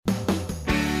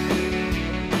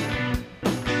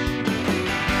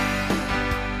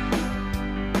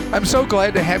I'm so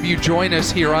glad to have you join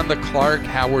us here on the Clark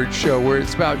Howard Show, where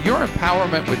it's about your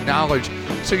empowerment with knowledge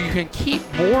so you can keep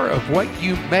more of what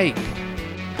you make.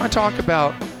 I want to talk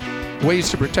about ways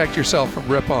to protect yourself from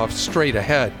ripoffs straight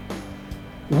ahead.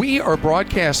 We are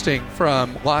broadcasting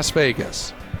from Las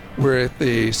Vegas. We're at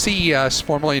the CES,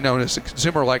 formerly known as the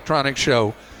Consumer Electronics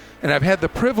Show, and I've had the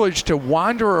privilege to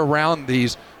wander around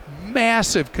these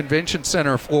massive convention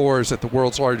center floors at the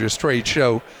world's largest trade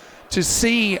show to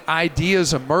see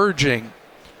ideas emerging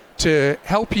to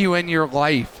help you in your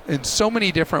life in so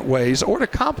many different ways, or to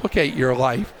complicate your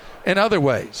life in other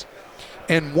ways.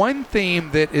 And one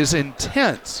theme that is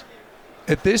intense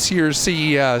at this year's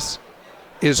CES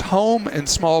is home and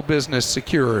small business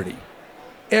security.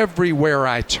 Everywhere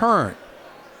I turn,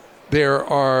 there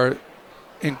are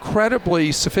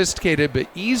incredibly sophisticated but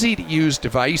easy to use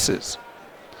devices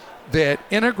that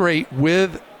integrate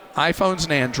with iPhones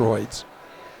and Androids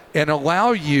and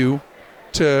allow you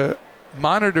to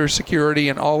monitor security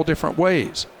in all different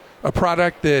ways. A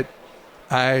product that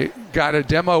I got a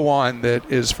demo on that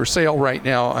is for sale right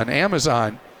now on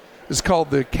Amazon is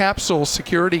called the Capsule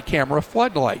Security Camera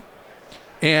Floodlight.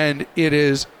 And it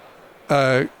is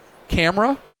a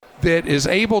camera that is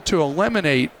able to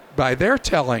eliminate, by their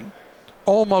telling,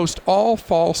 almost all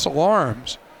false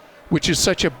alarms, which is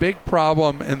such a big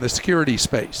problem in the security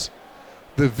space.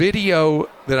 The video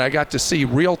that I got to see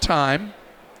real time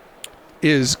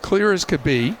is clear as could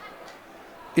be.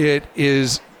 It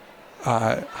is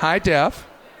high def.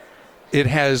 It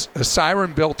has a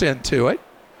siren built into it.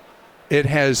 It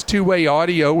has two-way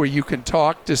audio where you can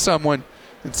talk to someone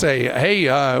and say,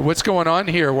 hey, what's going on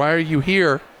here? Why are you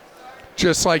here?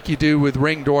 Just like you do with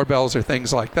Ring doorbells or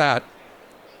things like that.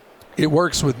 It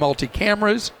works with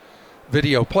multi-cameras,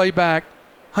 video playback,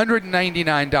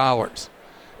 $199.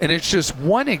 And it's just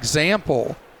one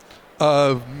example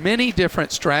of many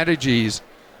different strategies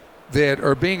that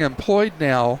are being employed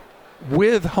now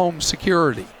with home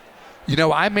security. You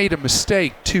know, I made a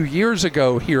mistake 2 years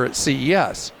ago here at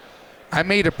CES. I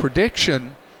made a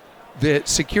prediction that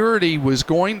security was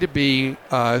going to be,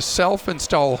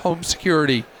 self-install home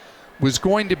security was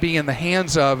going to be in the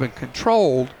hands of and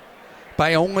controlled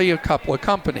by only a couple of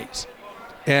companies.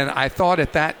 And I thought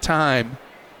at that time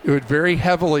it would very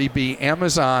heavily be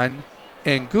Amazon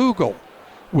and Google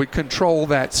would control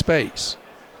that space.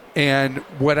 And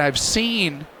what I've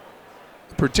seen,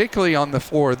 particularly on the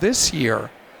floor this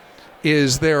year,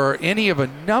 is there are any of a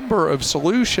number of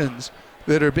solutions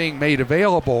that are being made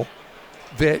available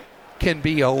that can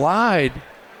be allied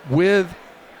with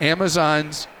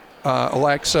Amazon's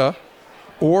Alexa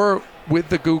or with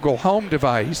the Google Home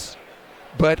device,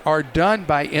 but are done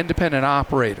by independent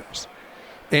operators.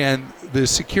 And the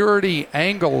security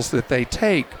angles that they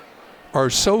take are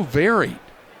so varied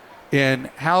in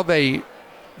how they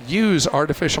use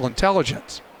artificial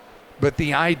intelligence. But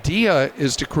the idea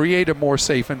is to create a more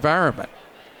safe environment.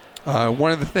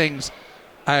 One of the things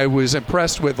I was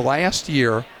impressed with last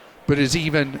year, but is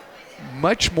even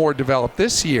much more developed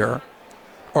this year,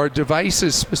 are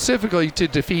devices specifically to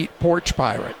defeat porch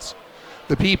pirates.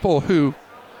 The people who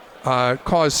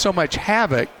caused so much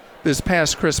havoc this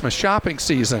past Christmas shopping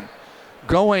season,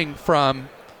 going from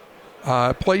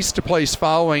place to place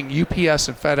following UPS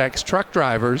and FedEx truck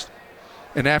drivers,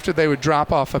 and after they would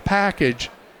drop off a package,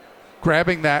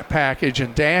 grabbing that package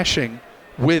and dashing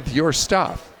with your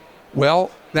stuff.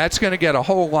 Well, that's going to get a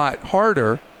whole lot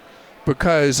harder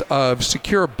because of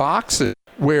secure boxes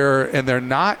and they're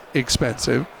not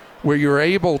expensive, where you're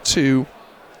able to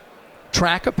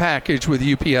track a package with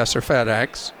UPS or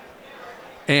FedEx,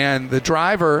 and the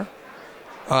driver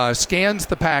scans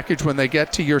the package when they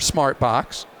get to your smart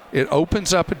box. It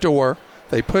opens up a door,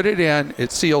 they put it in,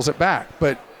 it seals it back.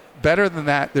 But better than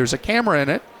that, there's a camera in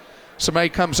it. Somebody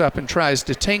comes up and tries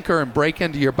to tinker and break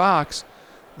into your box.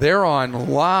 They're on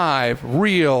live,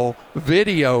 real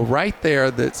video right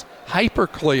there that's hyper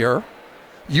clear.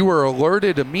 You are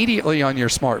alerted immediately on your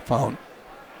smartphone.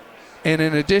 And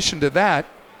in addition to that,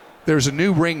 there's a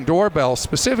new Ring doorbell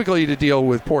specifically to deal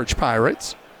with porch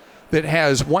pirates that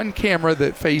has one camera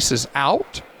that faces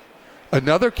out,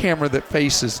 another camera that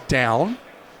faces down,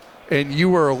 and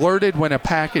you are alerted when a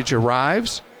package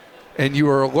arrives, and you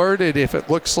are alerted if it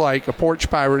looks like a porch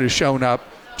pirate has shown up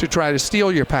to try to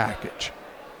steal your package.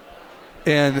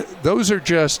 And those are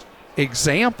just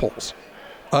examples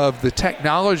of the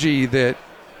technology that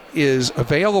is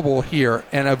available here.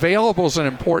 And available is an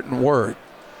important word,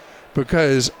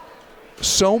 because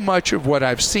so much of what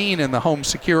I've seen in the home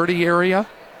security area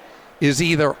is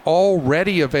either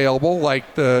already available,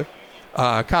 like the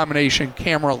combination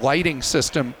camera lighting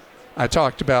system I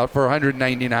talked about for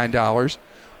 $199,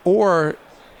 or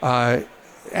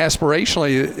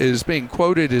aspirationally is being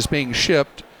quoted as being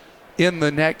shipped in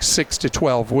the next 6 to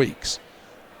 12 weeks.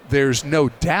 There's no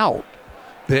doubt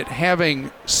that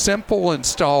having simple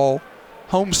install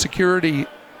home security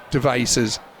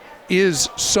devices is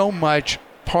so much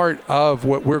part of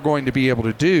what we're going to be able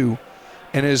to do.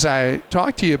 And as I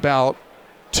talked to you about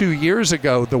 2 years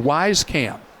ago, the Wise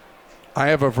Cam. I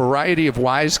have a variety of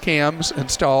Wise Cams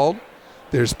installed.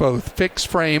 There's both fixed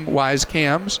frame Wise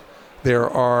Cams. There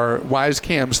are Wise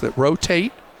Cams that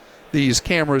rotate. These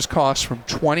cameras cost from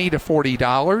 $20 to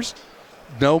 $40.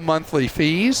 No monthly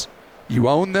fees. You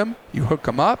own them. You hook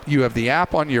them up. You have the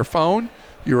app on your phone.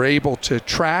 You're able to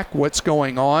track what's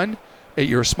going on at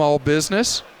your small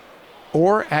business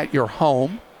or at your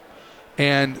home.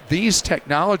 And these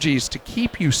technologies to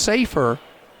keep you safer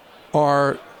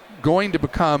are going to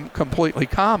become completely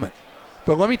common.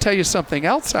 But let me tell you something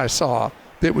else I saw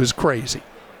that was crazy.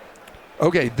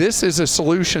 Okay, this is a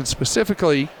solution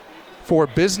specifically for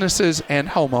businesses and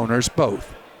homeowners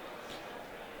both.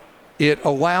 It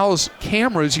allows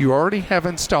cameras you already have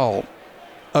installed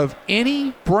of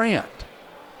any brand,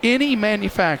 any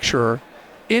manufacturer,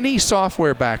 any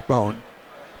software backbone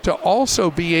to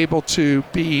also be able to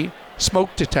be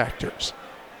smoke detectors.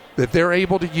 That they're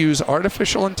able to use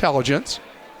artificial intelligence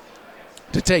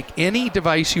to take any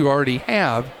device you already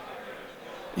have,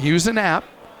 use an app,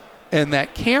 and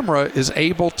that camera is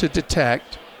able to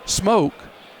detect smoke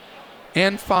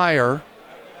and fire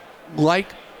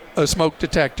like a smoke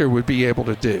detector would be able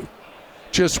to do.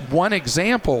 Just one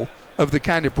example of the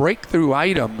kind of breakthrough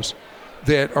items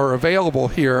that are available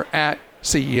here at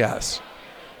CES.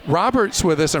 Robert's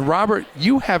with us, and Robert,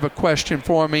 you have a question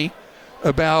for me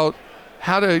about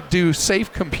how to do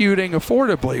safe computing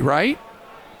affordably, right?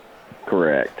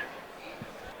 Correct.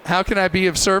 How can I be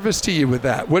of service to you with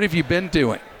that? What have you been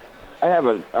doing? I have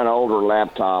an older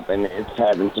laptop, and it's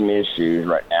having some issues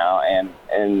right now,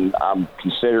 and I'm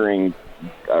considering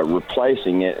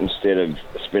replacing it instead of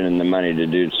spending the money to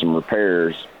do some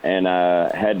repairs. And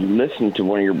I had listened to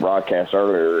one of your broadcasts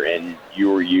earlier, and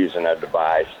you were using a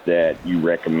device that you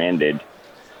recommended.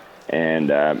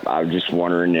 And I was just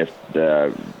wondering if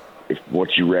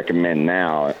what you recommend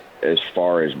now, as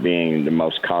far as being the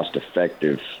most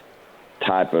cost-effective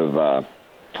type of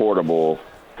portable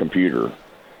computer.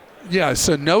 Yeah,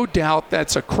 so no doubt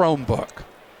that's a Chromebook.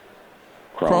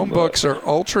 Chromebooks are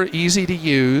ultra easy to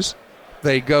use.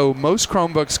 Most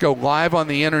Chromebooks go live on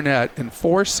the internet in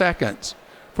 4 seconds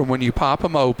from when you pop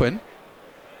them open.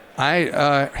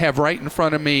 I have right in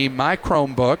front of me my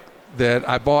Chromebook that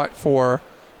I bought for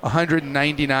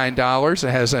 $199.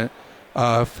 It has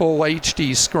a full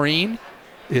HD screen.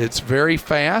 It's very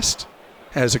fast,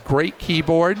 has a great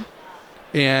keyboard,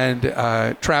 and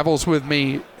travels with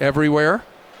me everywhere.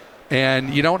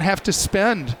 And you don't have to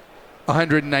spend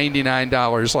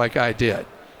 $199 like I did.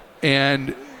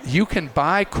 And you can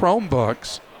buy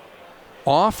Chromebooks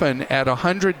often at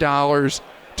 $100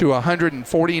 to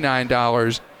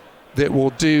 $149 that will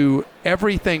do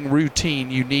everything routine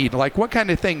you need. Like, what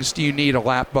kind of things do you need a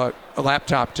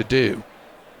laptop to do?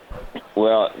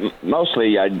 Well,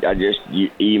 mostly I just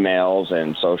use emails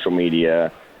and social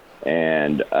media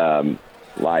and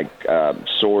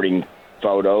sorting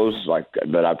photos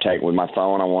that I've taken with my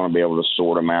phone. I want to be able to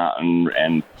sort them out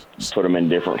and put them in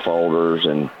different folders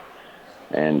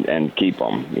and keep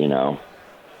them,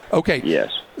 Okay.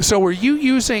 Yes. So are you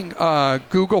using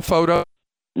Google Photos?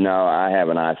 No, I have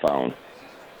an iPhone.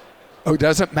 Oh, it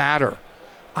doesn't matter.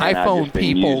 And iPhone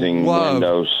people love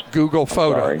Windows. Google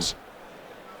Photos. Sorry.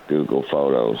 Google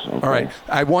Photos. Okay. All right.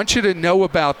 I want you to know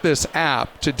about this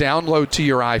app to download to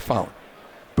your iPhone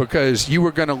because you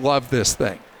are going to love this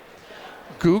thing.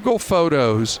 Google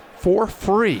Photos, for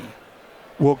free,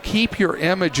 will keep your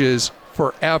images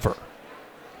forever.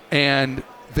 And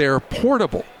they're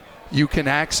portable. You can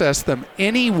access them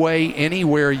any way,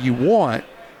 anywhere you want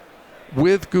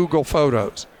with Google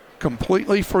Photos.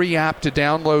 Completely free app to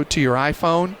download to your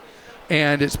iPhone.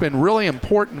 And it's been really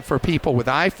important for people with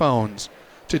iPhones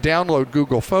to download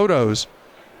Google Photos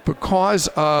because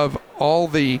of all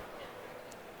the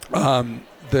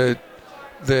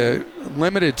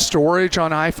limited storage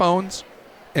on iPhones,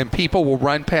 and people will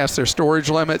run past their storage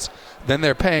limits. Then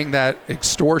they're paying that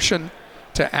extortion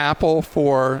to Apple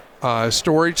for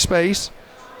storage space.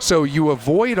 So you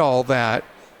avoid all that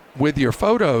with your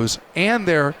photos, and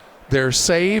they're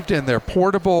saved and they're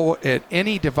portable at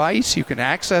any device. You can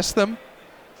access them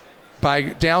by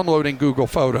downloading Google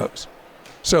Photos.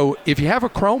 So if you have a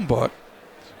Chromebook,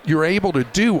 you're able to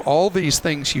do all these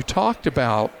things you talked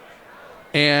about,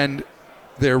 and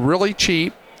they're really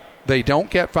cheap. They don't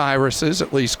get viruses.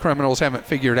 At least criminals haven't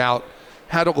figured out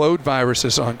how to load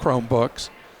viruses on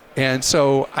Chromebooks. And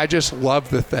so I just love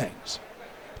the things.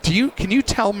 Can you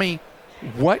tell me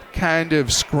what kind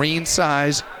of screen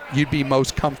size you'd be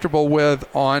most comfortable with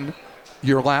on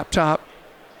your laptop?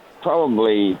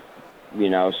 Probably,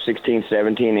 16,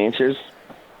 17 inches.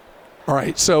 All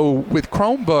right. So with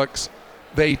Chromebooks,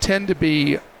 they tend to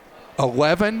be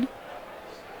 11,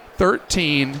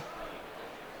 13,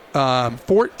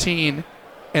 14,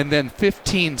 and then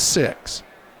 15.6.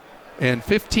 And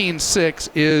 15.6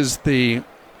 is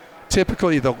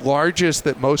typically the largest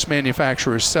that most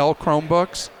manufacturers sell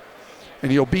Chromebooks.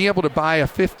 And you'll be able to buy a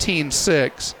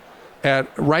 15.6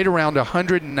 at right around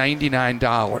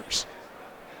 $199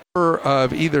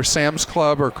 of either Sam's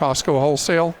Club or Costco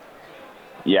Wholesale.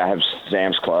 Yeah, I have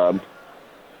Sam's Club.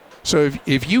 So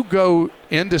if you go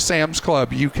into Sam's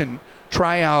Club, you can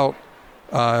try out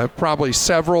probably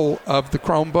several of the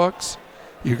Chromebooks.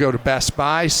 You go to Best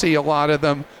Buy, see a lot of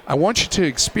them. I want you to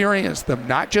experience them,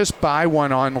 not just buy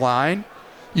one online.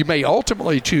 You may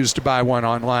ultimately choose to buy one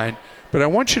online, but I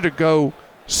want you to go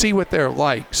see what they're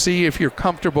like. See if you're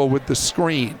comfortable with the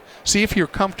screen. See if you're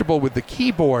comfortable with the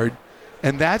keyboard,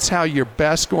 and that's how you're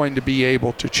best going to be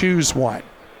able to choose one.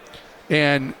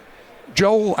 And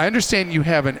Joel, I understand you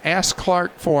have an Ask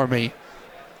Clark for me.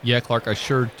 Yeah, Clark, I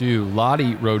sure do.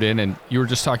 Lottie wrote in, and you were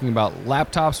just talking about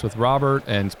laptops with Robert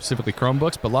and specifically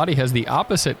Chromebooks, but Lottie has the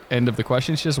opposite end of the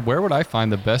question. She says, where would I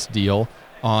find the best deal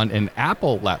on an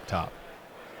Apple laptop?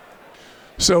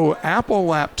 So Apple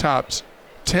laptops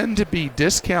tend to be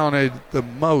discounted the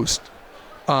most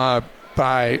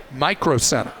by Micro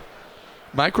Center.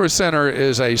 Micro Center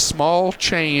is a small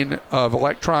chain of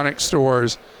electronic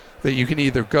stores that you can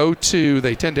either go to.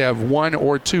 They tend to have one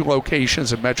or two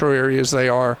locations in metro areas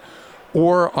or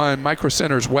on Micro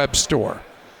Center's web store.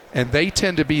 And they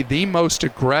tend to be the most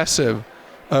aggressive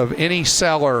of any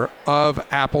seller of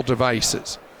Apple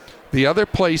devices. The other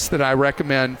place that I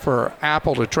recommend for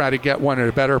Apple to try to get one at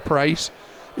a better price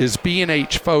is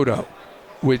B&H Photo,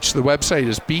 which the website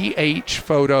is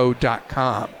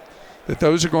bhphoto.com. That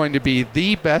those are going to be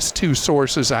the best two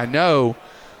sources I know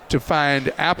to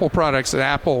find Apple products that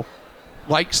Apple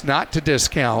likes not to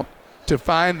discount, to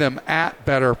find them at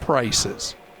better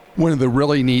prices. One of the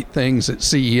really neat things at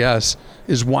CES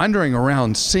is wandering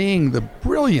around seeing the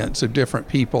brilliance of different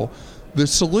people, the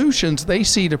solutions they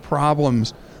see to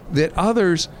problems that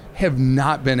others have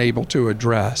not been able to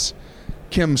address.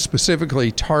 Kim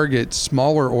specifically targets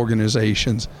smaller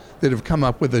organizations that have come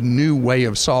up with a new way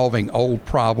of solving old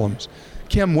problems.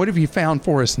 Kim, what have you found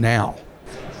for us now?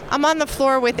 I'm on the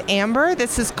floor with Amber.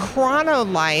 This is Chrono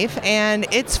Life, and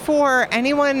it's for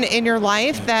anyone in your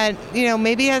life that,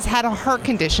 maybe has had a heart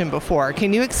condition before.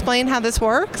 Can you explain how this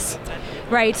works?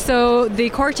 Right, so the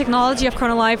core technology of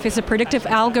ChronoLife is a predictive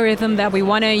algorithm that we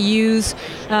want to use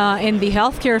in the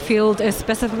healthcare field,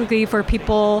 specifically for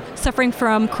people suffering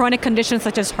from chronic conditions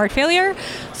such as heart failure.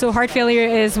 So heart failure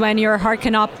is when your heart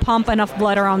cannot pump enough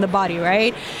blood around the body,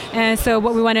 right? And so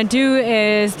what we want to do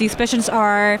is these patients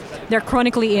they're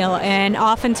chronically ill, and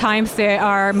oftentimes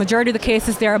majority of the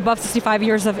cases, they're above 65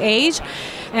 years of age.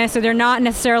 And so they're not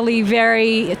necessarily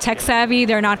very tech savvy.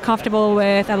 They're not comfortable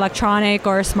with electronic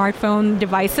or smartphone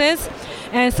devices.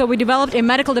 And so we developed a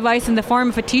medical device in the form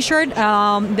of a t-shirt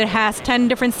that has 10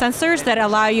 different sensors that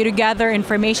allow you to gather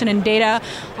information and data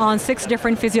on 6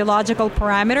 different physiological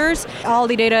parameters. All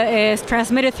the data is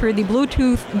transmitted through the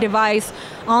Bluetooth device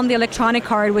on the electronic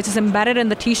card, which is embedded in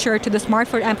the t-shirt to the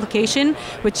smartphone application,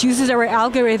 which uses our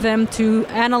algorithm to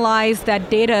analyze that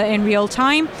data in real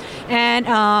time and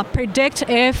predict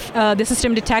if the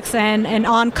system detects an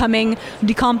oncoming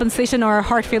decompensation or a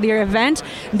heart failure event.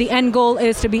 The end goal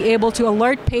is to be able to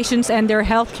alert patients and their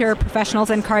healthcare professionals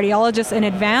and cardiologists in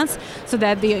advance so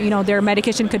that their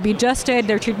medication could be adjusted,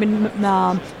 their treatment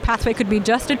pathway could be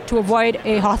adjusted to avoid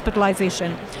a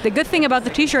hospitalization. The good thing about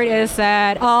the t-shirt is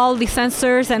that all the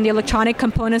sensors and the electronic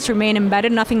components remain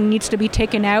embedded. Nothing needs to be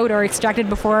taken out or extracted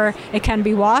before it can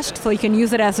be washed, so you can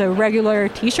use it as a regular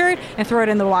t-shirt and throw it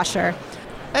in the washer.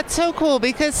 That's so cool,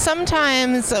 because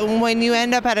sometimes when you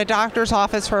end up at a doctor's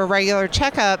office for a regular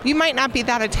checkup, you might not be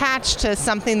that attached to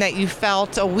something that you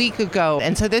felt a week ago.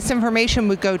 And so this information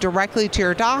would go directly to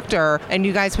your doctor and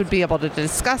you guys would be able to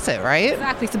discuss it, right?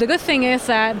 Exactly. So the good thing is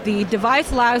that the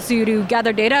device allows you to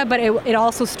gather data, but it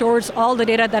also stores all the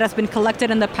data that has been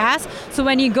collected in the past. So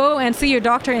when you go and see your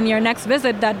doctor in your next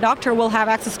visit, that doctor will have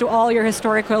access to all your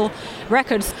historical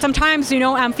records. Sometimes,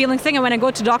 I'm feeling sick, and when I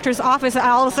go to doctor's office,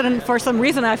 all of a sudden, for some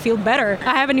reason, and I feel better.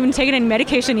 I haven't even taken any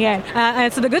medication yet.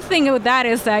 And so the good thing with that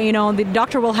is that, the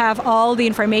doctor will have all the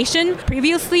information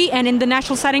previously and in the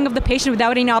natural setting of the patient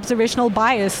without any observational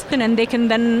bias. And they can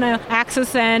then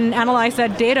access and analyze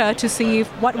that data to see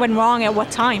what went wrong at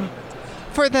what time.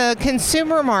 For the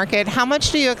consumer market, how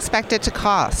much do you expect it to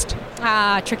cost?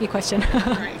 Tricky question.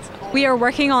 We are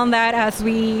working on that as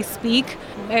we speak.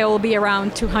 It will be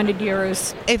around 200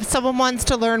 euros. If someone wants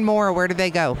to learn more, where do they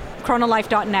go?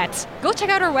 chronolife.net. Go check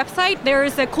out our website.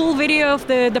 There's a cool video of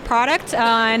the product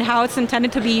and how it's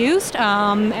intended to be used.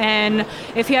 And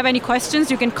if you have any questions,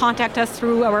 you can contact us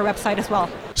through our website as well.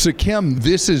 So Kim,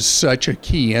 this is such a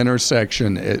key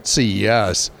intersection at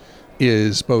CES,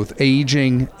 is both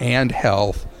aging and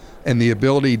health, and the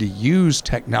ability to use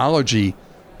technology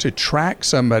to track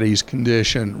somebody's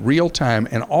condition real time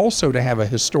and also to have a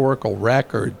historical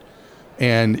record.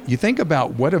 And you think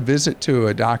about what a visit to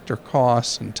a doctor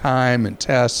costs and time and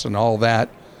tests and all that.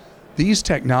 These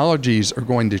technologies are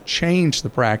going to change the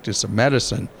practice of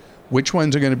medicine. Which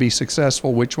ones are going to be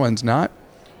successful, which ones not?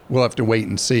 We'll have to wait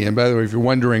and see. And by the way, if you're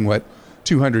wondering what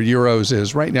 200 euros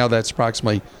is, right now that's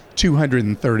approximately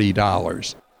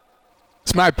 $230.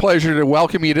 It's my pleasure to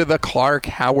welcome you to the Clark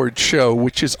Howard Show,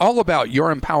 which is all about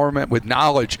your empowerment with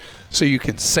knowledge so you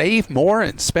can save more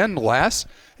and spend less,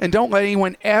 and don't let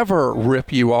anyone ever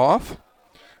rip you off.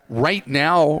 Right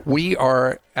now, we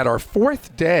are at our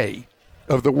 4th day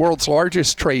of the world's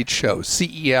largest trade show,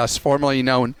 CES, formerly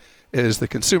known as the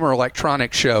Consumer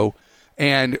Electronics Show,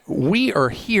 and we are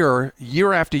here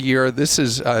year after year. This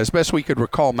is, as best we could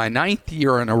recall, my 9th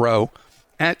year in a row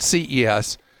at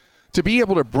CES, to be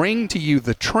able to bring to you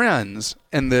the trends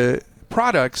and the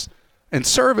products and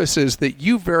services that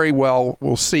you very well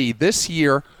will see this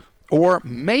year or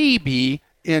maybe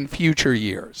in future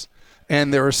years.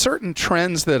 And there are certain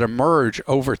trends that emerge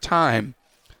over time.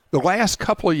 The last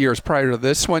couple of years prior to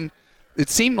this one, it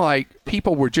seemed like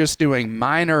people were just doing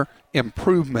minor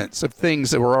improvements of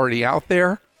things that were already out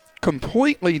there.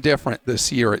 Completely different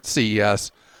this year at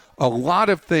CES. A lot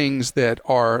of things that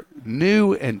are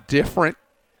new and different.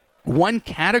 One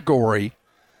category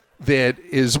that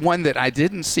is one that I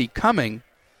didn't see coming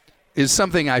is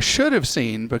something I should have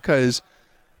seen because,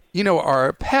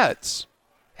 our pets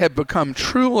have become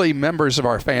truly members of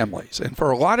our families. And for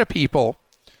a lot of people,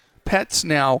 pets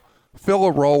now fill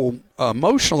a role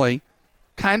emotionally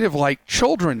kind of like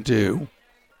children do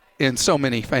in so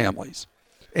many families.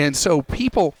 And so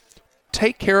people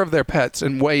take care of their pets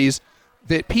in ways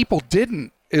that people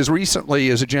didn't as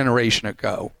recently as a generation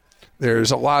ago.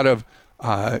 There's a lot of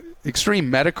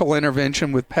extreme medical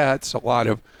intervention with pets, a lot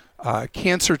of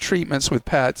cancer treatments with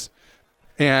pets,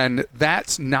 and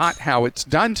that's not how it's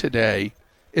done today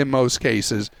in most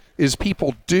cases, is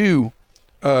people do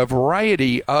a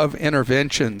variety of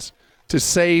interventions to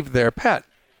save their pet.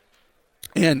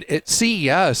 And at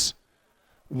CES,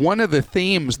 one of the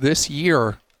themes this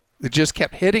year that just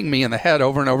kept hitting me in the head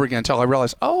over and over again until I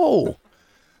realized,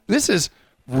 this is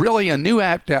really a new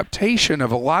adaptation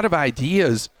of a lot of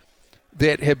ideas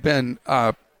that have been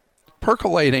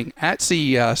percolating at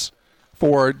CES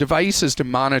for devices to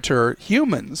monitor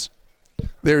humans.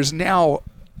 There's now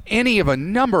any of a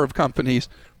number of companies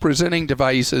presenting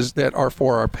devices that are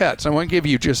for our pets. I want to give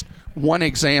you just one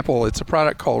example. It's a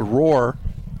product called Roar,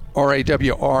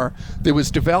 R-A-W-R, that was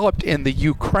developed in the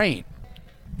Ukraine.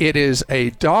 It is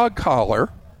a dog collar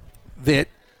that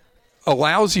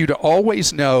allows you to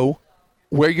always know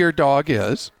where your dog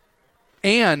is,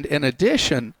 and in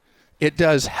addition, it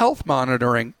does health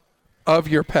monitoring of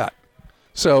your pet.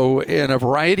 So in a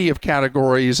variety of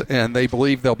categories, and they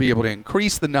believe they'll be able to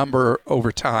increase the number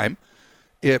over time,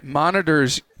 it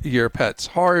monitors your pet's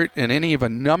heart and any of a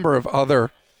number of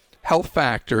other health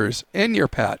factors in your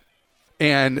pet.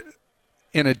 And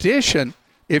in addition,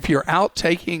 if you're out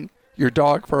taking your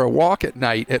dog for a walk at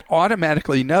night, it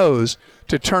automatically knows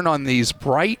to turn on these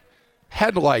bright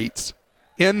headlights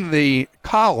in the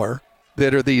collar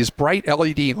that are these bright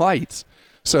LED lights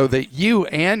so that you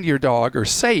and your dog are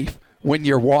safe when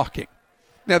you're walking.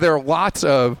 Now, there are lots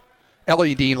of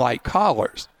LED light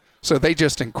collars, so they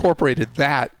just incorporated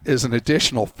that as an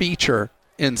additional feature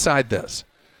inside this.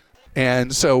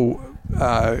 And so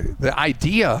the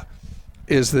idea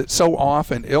is that so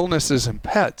often illnesses in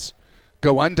pets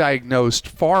go undiagnosed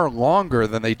far longer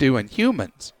than they do in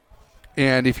humans.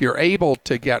 And if you're able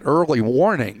to get early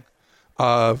warning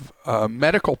of a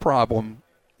medical problem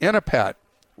in a pet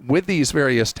with these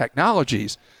various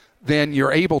technologies, then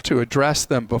you're able to address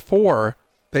them before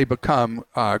they become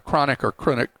chronic or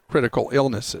critical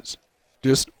illnesses.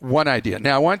 Just one idea.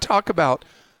 Now, I want to talk about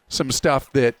some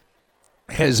stuff that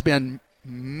has been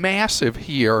massive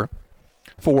here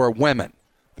for women.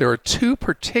 there are two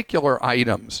particular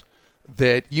items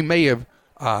that you may have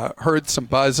heard some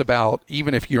buzz about,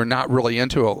 even if you're not really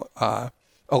into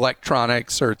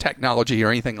electronics or technology or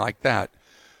anything like that.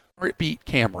 Heartbeat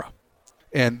camera.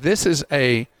 And this is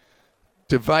a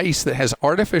device that has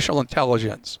artificial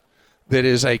intelligence, that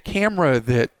is a camera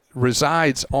that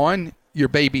resides on your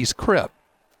baby's crib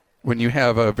when you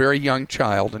have a very young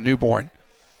child, a newborn,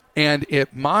 and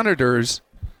it monitors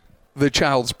the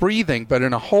child's breathing, but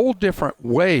in a whole different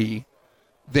way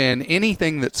than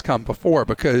anything that's come before,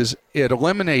 because it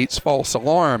eliminates false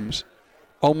alarms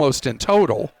almost in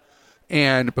total.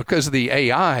 And because of the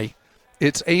AI,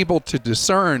 it's able to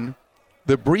discern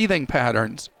the breathing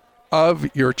patterns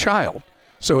of your child.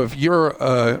 So if you're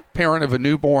a parent of a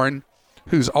newborn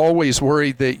who's always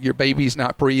worried that your baby's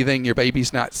not breathing, your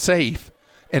baby's not safe,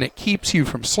 and it keeps you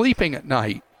from sleeping at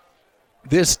night,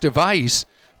 this device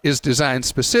is designed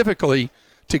specifically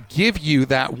to give you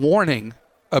that warning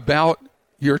about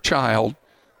your child,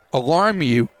 alarm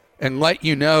you, and let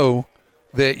you know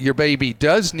that your baby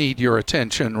does need your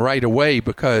attention right away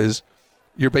because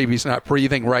your baby's not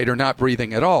breathing right or not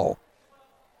breathing at all.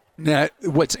 Now,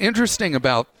 what's interesting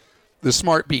about the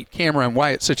SmartBeat camera and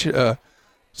why it's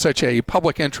such a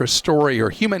public interest story or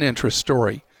human interest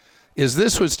story is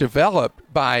this was developed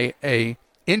by an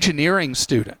engineering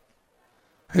student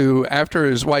who, after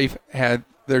his wife had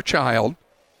their child,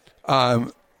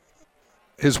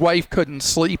 his wife couldn't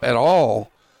sleep at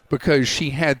all because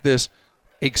she had this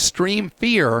extreme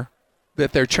fear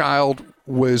that their child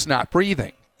was not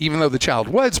breathing, even though the child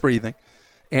was breathing.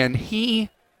 And he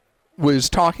was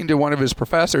talking to one of his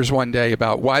professors one day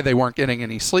about why they weren't getting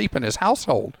any sleep in his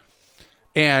household.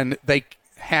 And they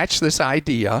hatched this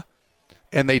idea,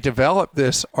 and they developed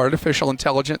this artificial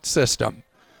intelligence system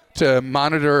to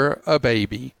monitor a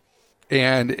baby.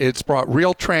 And it's brought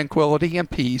real tranquility and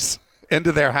peace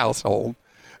into their household.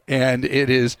 And it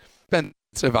is an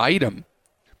expensive item,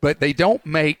 but they don't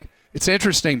make, it's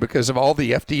interesting because of all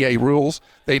the FDA rules,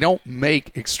 they don't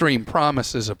make extreme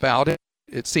promises about it.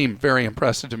 It seemed very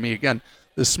impressive to me. Again,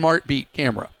 the SmartBeat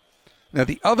camera. Now,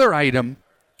 the other item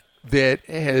that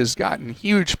has gotten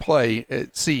huge play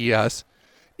at CES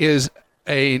is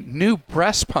a new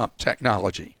breast pump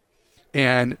technology.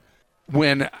 And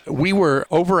when we were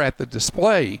over at the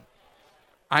display,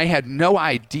 I had no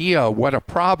idea what a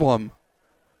problem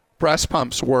breast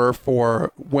pumps were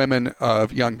for women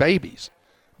of young babies.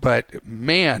 But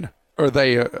man, are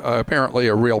they apparently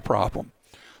a real problem.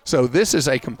 So this is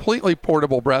a completely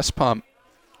portable breast pump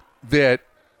that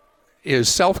is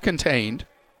self-contained,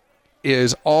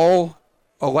 is all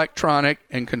electronic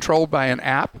and controlled by an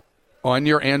app on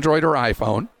your Android or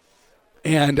iPhone,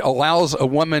 and allows a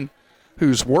woman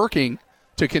who's working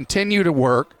to continue to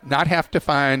work, not have to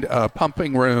find a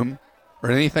pumping room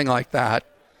or anything like that.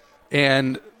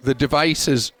 And the device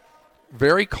is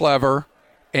very clever,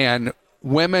 and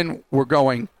women were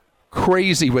going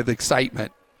crazy with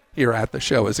excitement here at the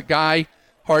show. As a guy,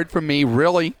 hard for me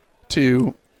really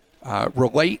to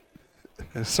relate,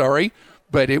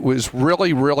 but it was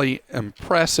really, really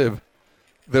impressive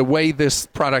the way this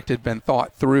product had been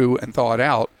thought through and thought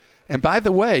out. And by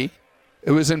the way,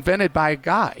 it was invented by a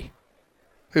guy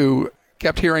who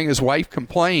kept hearing his wife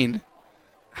complain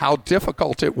how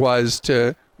difficult it was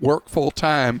to work full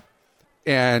time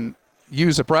and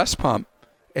use a breast pump.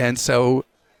 And so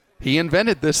he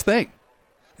invented this thing.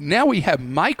 Now we have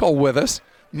Michael with us.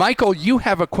 Michael, you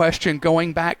have a question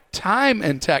going back time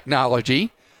in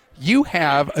technology. You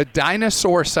have a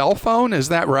dinosaur cell phone, is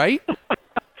that right?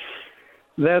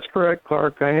 That's correct,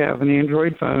 Clark. I have an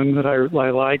Android phone that I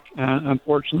like.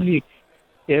 Unfortunately,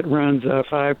 it runs a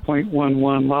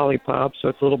 5.11 Lollipop, so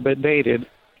it's a little bit dated.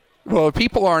 Well, if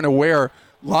people aren't aware,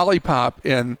 Lollipop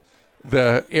in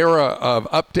the era of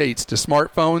updates to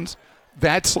smartphones,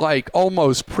 that's like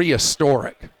almost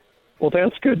prehistoric. Well,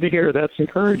 that's good to hear. That's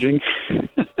encouraging.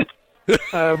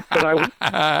 But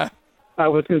I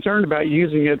was concerned about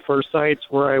using it for sites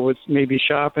where I was maybe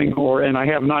shopping, and I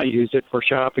have not used it for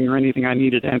shopping or anything I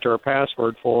needed to enter a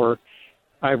password for.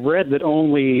 I've read that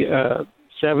only 7.0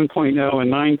 and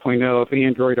 9.0 of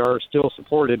Android are still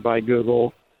supported by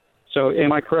Google. So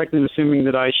am I correct in assuming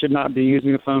that I should not be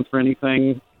using the phone for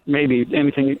anything, maybe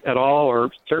anything at all, or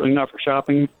certainly not for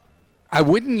shopping? I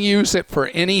wouldn't use it for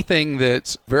anything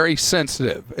that's very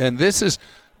sensitive. And this has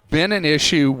been an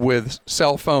issue with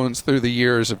cell phones through the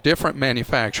years of different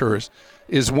manufacturers,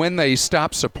 is when they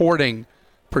stop supporting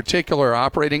particular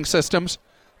operating systems.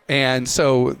 And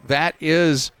so that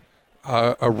is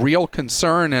a real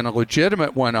concern and a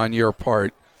legitimate one on your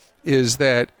part, is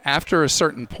that after a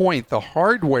certain point, the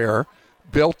hardware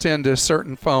built into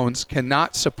certain phones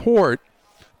cannot support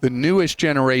the newest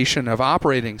generation of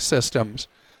operating systems.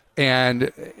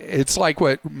 And it's like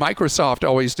what Microsoft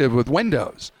always did with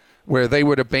Windows, where they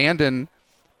would abandon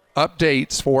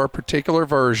updates for particular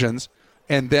versions,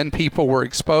 and then people were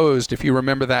exposed. If you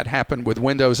remember, that happened with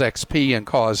Windows XP and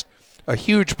caused a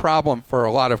huge problem for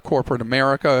a lot of corporate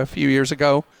America a few years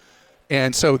ago.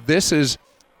 And so this is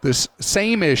this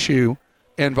same issue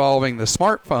involving the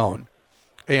smartphone.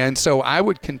 And so I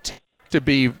would continue to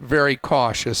be very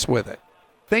cautious with it.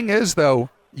 Thing is, though,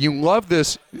 you love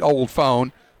this old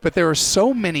phone, but there are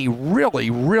so many really,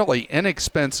 really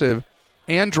inexpensive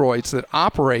Androids that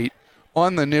operate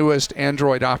on the newest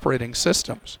Android operating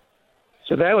systems.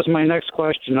 So that was my next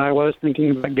question. I was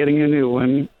thinking about getting a new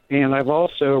one, and I've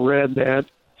also read that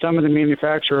some of the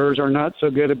manufacturers are not so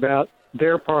good about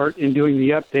their part in doing the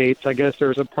updates. I guess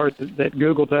there's a part that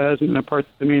Google does, and a part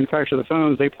that the manufacturer of the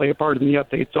phones, they play a part in the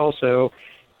updates also.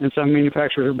 And some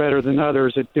manufacturers are better than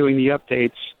others at doing the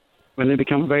updates when they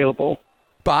become available.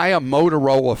 Buy a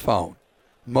Motorola phone.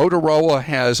 Motorola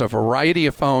has a variety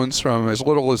of phones from as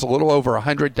little over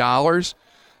 $100,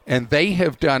 and they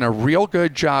have done a real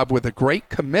good job with a great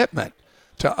commitment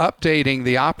to updating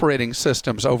the operating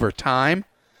systems over time.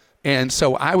 And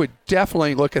so I would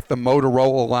definitely look at the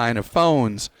Motorola line of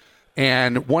phones.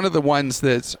 And one of the ones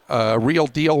that's a real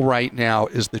deal right now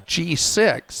is the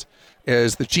G6.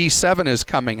 As the G7 is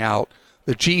coming out,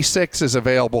 the G6 is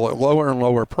available at lower and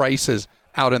lower prices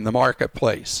out in the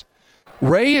marketplace.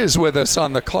 Ray is with us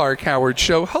on the Clark Howard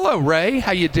Show. Hello, Ray.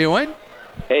 How you doing?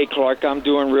 Hey, Clark. I'm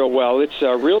doing real well. It's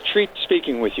a real treat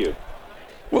speaking with you.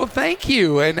 Well, thank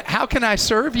you. And how can I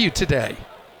serve you today?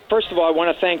 First of all, I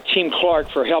want to thank Team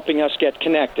Clark for helping us get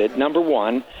connected, number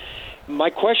one. My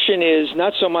question is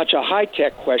not so much a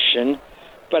high-tech question,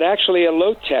 but actually a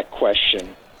low-tech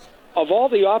question. Of all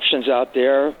the options out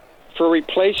there for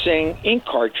replacing ink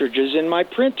cartridges in my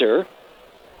printer,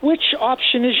 which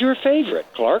option is your favorite,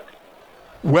 Clark?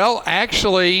 Well,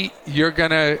 actually, you're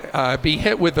going to be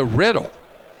hit with a riddle,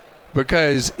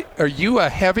 because are you a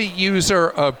heavy user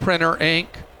of printer ink?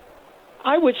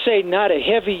 I would say not a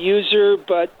heavy user,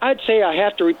 but I'd say I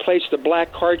have to replace the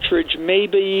black cartridge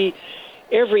maybe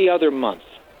every other month.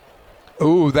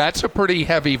 Ooh, that's a pretty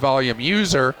heavy volume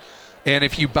user. And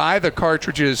if you buy the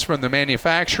cartridges from the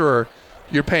manufacturer,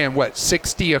 you're paying, what,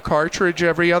 $60 a cartridge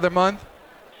every other month?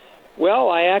 Well,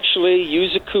 I actually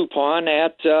use a coupon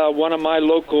at one of my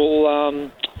local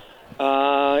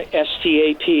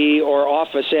STAP or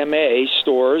Office MA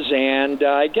stores, and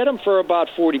I get them for about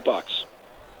 $40.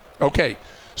 Okay,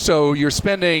 so you're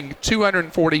spending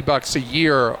 $240 a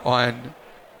year on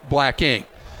black ink.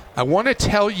 I want to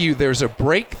tell you there's a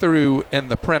breakthrough in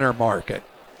the printer market.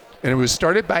 And it was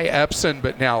started by Epson,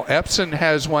 but now Epson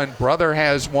has one, Brother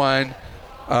has one,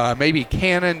 maybe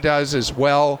Canon does as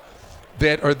well,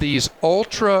 that are these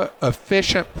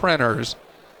ultra-efficient printers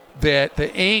that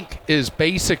the ink is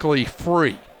basically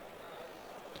free.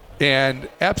 And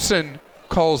Epson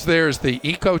calls theirs the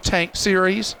EcoTank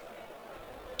series.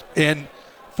 And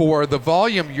for the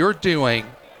volume you're doing,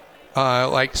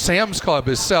 like Sam's Club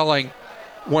is selling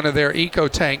one of their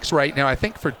EcoTanks right now, I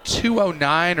think for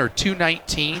 $209 or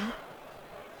 $219,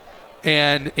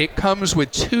 and it comes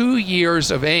with 2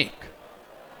 years of ink.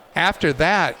 After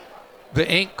that, the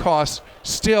ink costs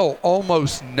still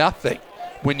almost nothing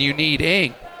when you need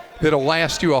ink that'll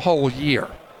last you a whole year.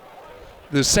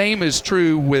 The same is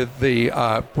true with the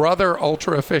Brother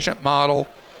ultra efficient model.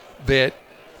 That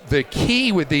the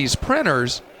key with these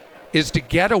printers is to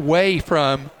get away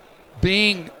from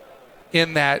being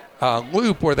in that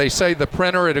loop where they say the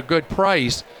printer at a good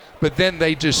price, but then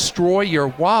they destroy your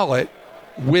wallet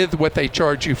with what they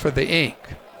charge you for the ink.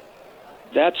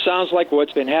 That sounds like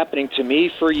what's been happening to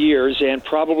me for years, and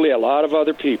probably a lot of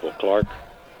other people, Clark.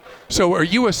 So are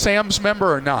you a Sam's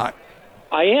member or not?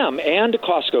 I am, and a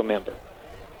Costco member.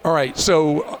 All right,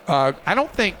 so I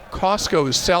don't think Costco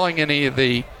is selling any of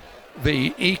the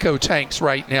EcoTanks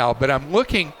right now, but I'm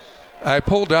looking, I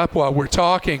pulled up while we're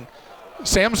talking,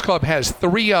 Sam's Club has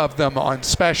 3 of them on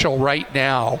special right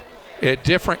now at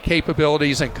different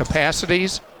capabilities and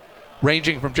capacities,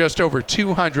 ranging from just over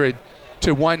 $200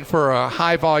 to one for a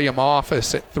high-volume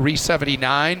office at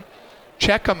 $379.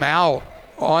 Check them out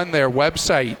on their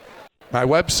website. My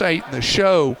website and the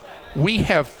show, we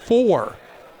have 4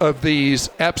 of these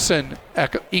Epson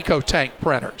EcoTank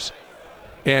printers,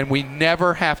 and we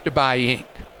never have to buy ink.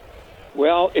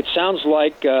 Well, it sounds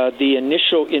like the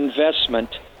initial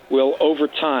investment will, over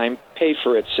time, pay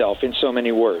for itself, in so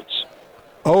many words.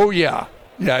 Oh, yeah.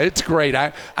 Yeah, it's great.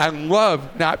 I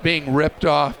love not being ripped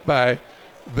off by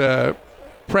the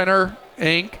printer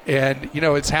ink, and, you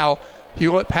know, it's how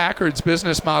Hewlett-Packard's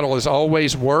business model has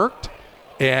always worked,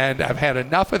 And I've had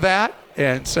enough of that.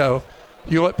 And so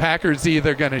Hewlett-Packard's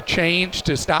either going to change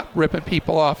to stop ripping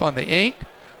people off on the ink,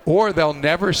 or they'll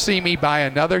never see me buy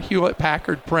another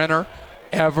Hewlett-Packard printer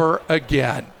ever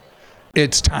again.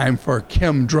 It's time for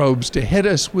Kim Drobes to hit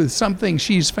us with something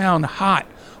she's found hot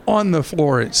on the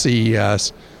floor at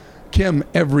CES. Kim,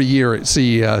 every year at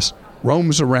CES,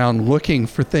 roams around looking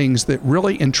for things that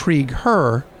really intrigue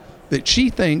her that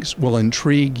she thinks will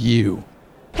intrigue you.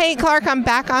 Hey, Clark, I'm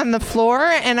back on the floor,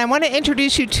 and I want to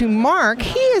introduce you to Mark.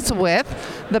 He is with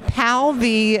the PAL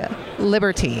V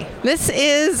Liberty. This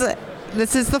is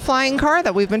the flying car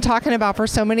that we've been talking about for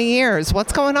so many years.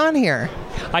 What's going on here?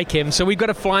 Hi, Kim. So we've got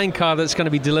a flying car that's going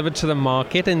to be delivered to the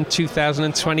market in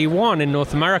 2021 in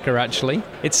North America, actually.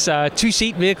 It's a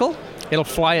two-seat vehicle. It'll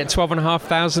fly at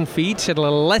 12,500 feet.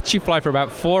 It'll let you fly for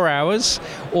about 4 hours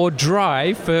or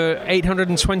drive for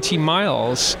 820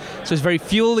 miles. So it's very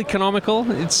fuel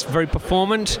economical, it's very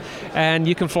performant, and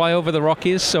you can fly over the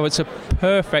Rockies. So it's a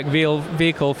perfect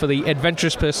vehicle for the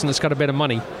adventurous person that's got a bit of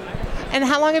money. And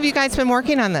how long have you guys been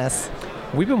working on this?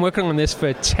 We've been working on this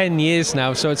for 10 years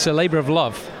now, so it's a labor of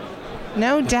love.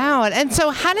 No doubt. And so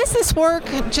how does this work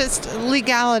just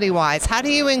legality-wise? How do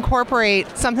you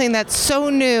incorporate something that's so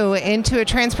new into a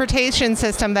transportation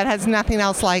system that has nothing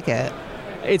else like it?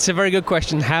 It's a very good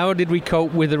question. How did we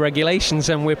cope with the regulations?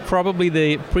 And we're probably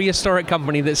the prehistoric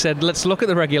company that said, let's look at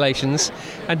the regulations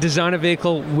and design a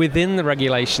vehicle within the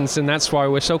regulations. And that's why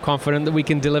we're so confident that we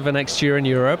can deliver next year in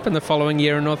Europe and the following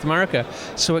year in North America.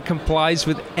 So it complies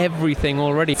with everything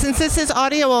already. Since this is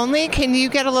audio only, can you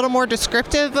get a little more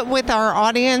descriptive with our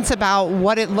audience about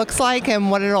what it looks like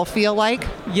and what it'll feel like?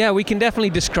 Yeah, we can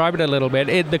definitely describe it a little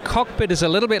bit. The cockpit is a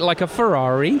little bit like a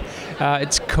Ferrari.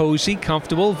 It's cozy,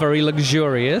 comfortable, very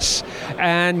luxurious.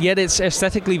 And yet it's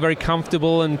aesthetically very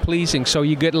comfortable and pleasing. So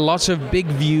you get lots of big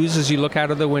views as you look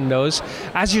out of the windows.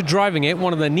 As you're driving it,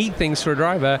 one of the neat things for a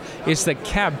driver is the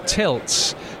cab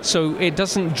tilts. So it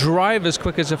doesn't drive as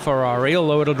quick as a Ferrari,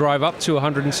 although it'll drive up to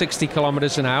 160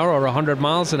 kilometers an hour or 100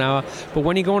 miles an hour. But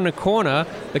when you go in a corner,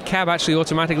 the cab actually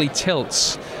automatically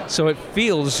tilts. So it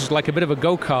feels like a bit of a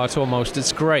go-kart almost.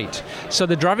 It's great. So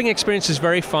the driving experience is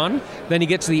very fun. Then you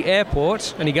get to the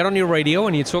airport and you get on your radio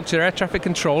and you talk to air traffic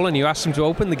control and you ask them to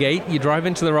open the gate. You drive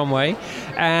into the runway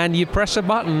and you press a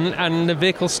button and the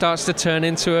vehicle starts to turn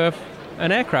into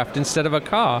an aircraft instead of a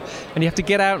car. And you have to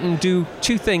get out and do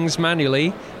two things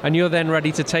manually, and you're then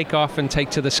ready to take off and take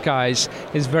to the skies.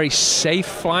 It's very safe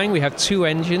flying. We have two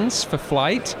engines for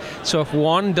flight. So if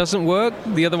one doesn't work,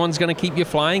 the other one's going to keep you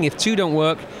flying. If two don't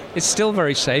work, it's still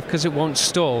very safe because it won't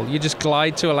stall. You just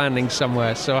glide to a landing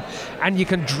somewhere. And you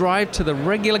can drive to the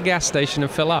regular gas station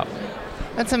and fill up.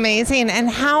 That's amazing. And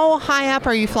how high up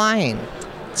are you flying?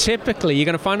 Typically, you're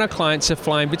going to find our clients are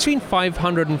flying between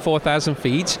 500 and 4,000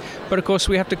 feet. But of course,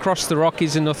 we have to cross the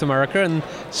Rockies in North America, and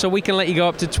so we can let you go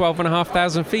up to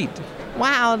 12,500 feet.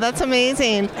 Wow, that's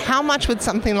amazing. How much would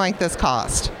something like this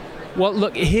cost? Well,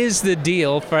 look, here's the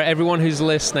deal for everyone who's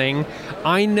listening.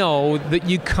 I know that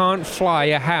you can't fly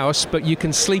a house, but you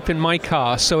can sleep in my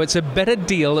car, so it's a better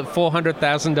deal at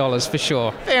 $400,000 for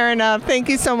sure. Fair enough. Thank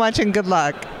you so much, and good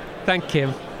luck. Thank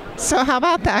Kim. So how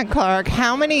about that, Clark?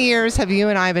 How many years have you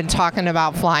and I been talking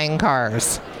about flying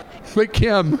cars? But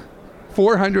Kim,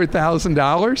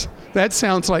 $400,000? That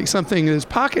sounds like something that's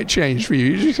pocket change for you.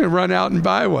 You're just going to run out and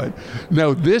buy one.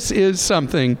 No, this is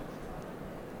something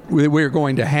that we're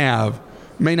going to have.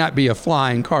 May not be a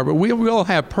flying car, but we will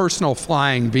have personal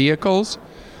flying vehicles.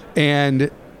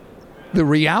 And the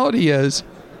reality is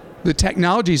the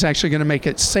technology is actually going to make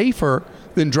it safer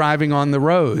than driving on the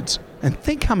roads. And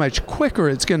think how much quicker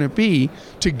it's going to be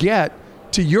to get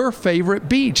to your favorite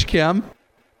beach, Kim.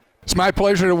 It's my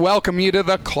pleasure to welcome you to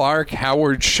the Clark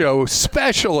Howard Show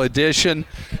Special Edition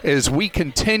as we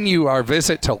continue our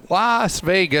visit to Las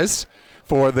Vegas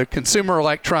for the Consumer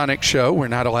Electronics Show. We're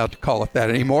not allowed to call it that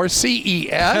anymore,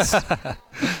 CES.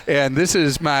 And this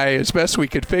is as best we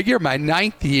could figure, my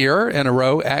 9th year in a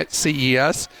row at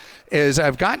CES, as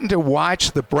I've gotten to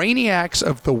watch the brainiacs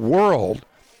of the world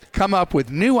come up with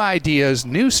new ideas,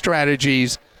 new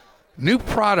strategies, new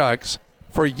products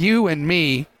for you and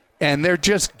me, and they're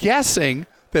just guessing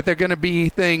that they're going to be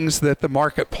things that the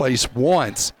marketplace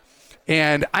wants.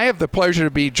 And I have the pleasure to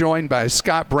be joined by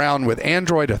Scott Brown with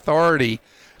Android Authority.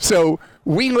 So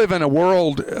we live in a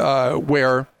world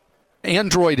where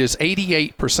Android is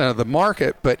 88% of the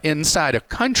market, but inside a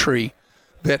country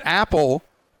that Apple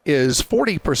is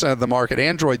 40% of the market,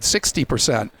 Android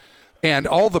 60%. And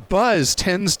all the buzz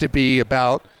tends to be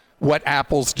about what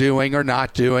Apple's doing or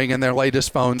not doing and their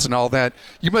latest phones and all that.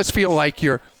 You must feel like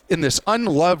you're in this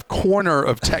unloved corner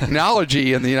of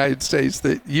technology in the United States,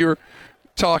 that you're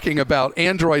talking about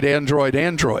Android.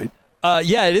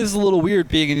 Yeah, it is a little weird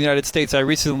being in the United States. I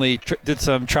recently did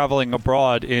some traveling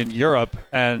abroad in Europe,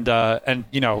 and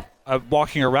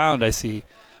walking around, I see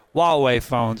Huawei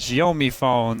phones, Xiaomi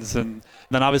phones, and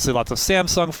then obviously lots of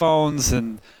Samsung phones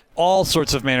and all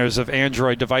sorts of manners of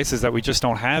Android devices that we just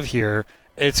don't have here.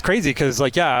 It's crazy because,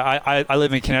 I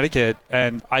live in Connecticut,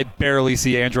 and I barely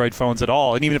see Android phones at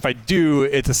all. And even if I do,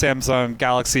 it's a Samsung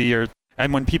Galaxy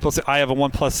and when people say I have a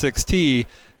OnePlus 6T,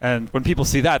 and when people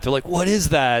see that, they're like, "What is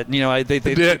that?" I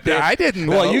didn't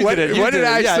know. Well, what did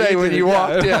I say when you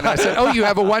walked in? I said, "Oh, you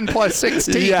have a OnePlus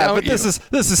 6T." Yeah, don't but you? this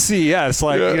is CES.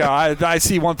 I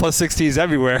see OnePlus 6Ts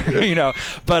everywhere.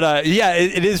 But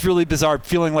it is really bizarre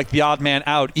feeling like the odd man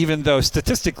out, even though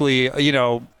statistically,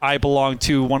 I belong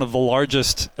to one of the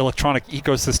largest electronic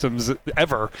ecosystems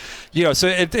ever. So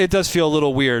it does feel a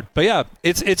little weird. But yeah,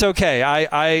 it's okay.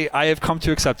 I have come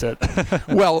to accept it.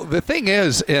 Well, the thing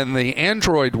is, in the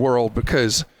Android world,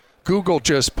 because Google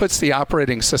just puts the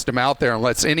operating system out there and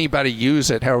lets anybody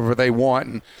use it however they want,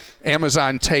 and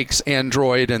Amazon takes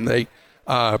Android and they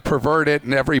pervert it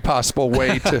in every possible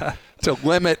way to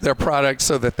limit their products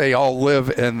so that they all live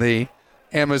in the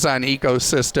Amazon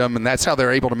ecosystem, and that's how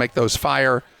they're able to make those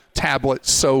Fire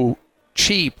tablets so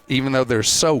cheap, even though they're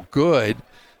so good,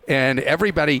 and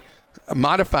everybody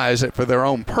modifies it for their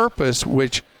own purpose,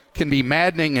 which can be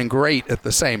maddening and great at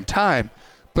the same time.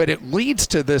 But it leads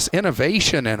to this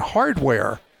innovation in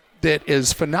hardware that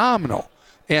is phenomenal.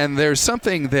 And there's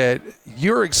something that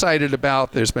you're excited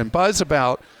about, there's been buzz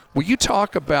about. Will you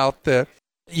talk about the...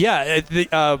 Yeah,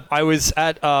 I was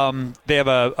at, they have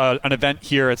an event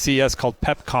here at CES called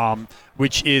PepCom,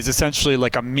 which is essentially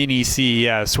like a mini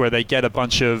CES where they get a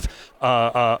bunch of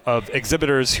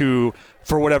exhibitors who,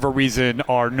 for whatever reason,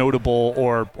 are notable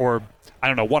or I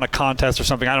don't know, won a contest or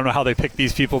something. I don't know how they pick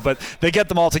these people, but they get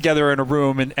them all together in a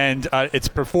room, and it's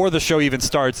before the show even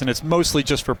starts, and it's mostly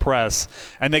just for press.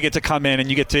 And they get to come in,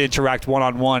 and you get to interact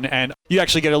one-on-one, and you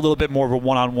actually get a little bit more of a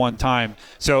one-on-one time.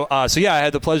 So yeah, I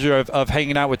had the pleasure of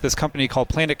hanging out with this company called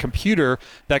Planet Computer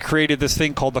that created this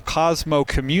thing called the Cosmo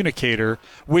Communicator,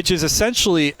 which is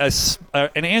essentially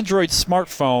an Android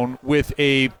smartphone with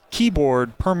a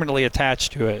keyboard permanently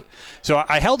attached to it. So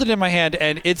I held it in my hand,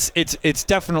 and it's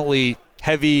definitely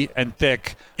heavy and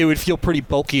thick. It would feel pretty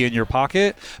bulky in your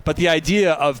pocket, but the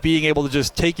idea of being able to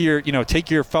just take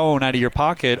your phone out of your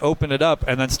pocket, open it up,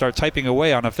 and then start typing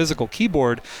away on a physical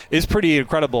keyboard is pretty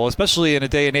incredible, especially in a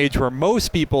day and age where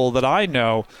most people that I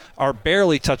know are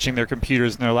barely touching their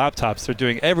computers and their laptops. They're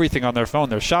doing everything on their phone.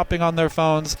 They're shopping on their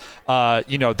phones.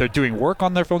 They're doing work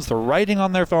on their phones. They're writing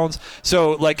on their phones.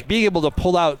 So being able to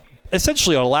pull out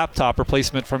essentially a laptop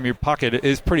replacement from your pocket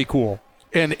is pretty cool.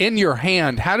 And in your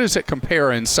hand, how does it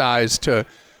compare in size to,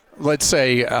 let's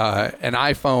say, an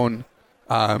iPhone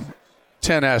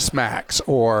XS Max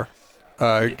or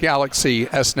Galaxy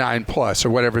S9 Plus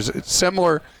or whatever? Is it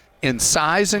similar in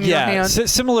size in your hand?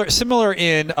 Similar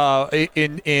in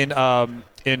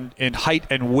height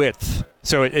and width.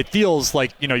 So it feels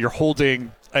like you're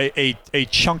holding a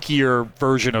chunkier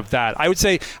version of that. I would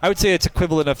say it's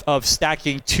equivalent of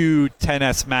stacking two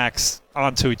XS Max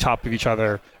onto top of each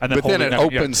other, and then it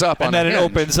opens up, and then it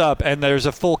opens up, and there's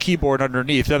a full keyboard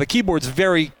underneath. Now the keyboard's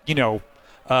very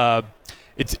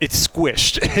it's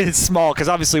squished. It's small because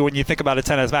obviously when you think about a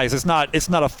XS Max, it's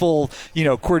not a full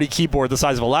QWERTY keyboard the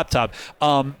size of a laptop.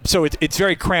 So it's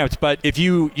very cramped. But if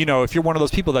you're one of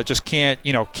those people that just can't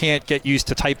get used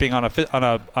to typing on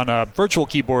a virtual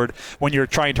keyboard when you're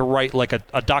trying to write like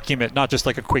a document, not just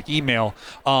like a quick email,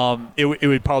 it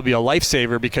would probably be a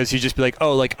lifesaver because you just be like,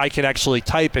 oh, like I can actually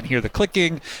type and hear the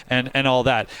clicking and all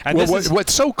that. And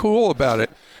what's so cool about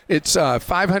it? It's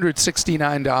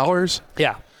 $569.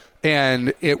 Yeah.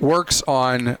 And it works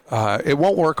on. It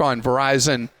won't work on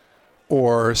Verizon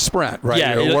or Sprint, right?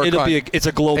 Yeah, it's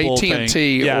a global AT&T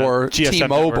thing. or GSM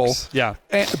T-Mobile. networks. Yeah.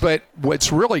 But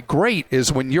what's really great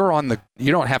is when you're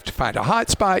you don't have to find a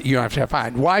hotspot. You don't have to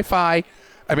find Wi-Fi.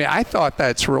 I mean, I thought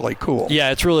that's really cool.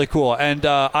 Yeah, it's really cool. And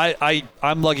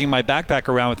I'm lugging my backpack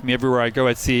around with me everywhere I go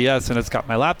at CES, and it's got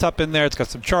my laptop in there. It's got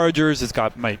some chargers. It's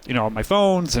got my my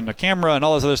phones and a camera and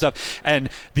all this other stuff. And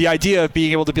the idea of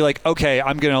being able to be like, okay,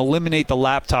 I'm going to eliminate the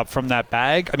laptop from that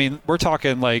bag. I mean, we're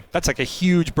talking that's like a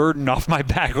huge burden off my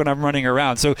back when I'm running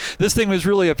around. So this thing was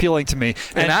really appealing to me.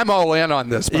 And I'm all in on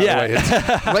this, by the way.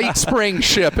 It's late spring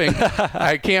shipping.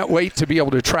 I can't wait to be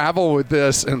able to travel with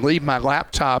this and leave my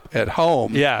laptop at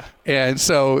home. Yeah. And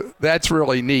so that's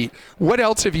really neat. What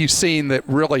else have you seen that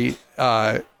really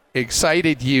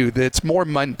excited you that's more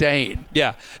mundane?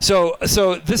 Yeah. So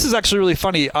this is actually really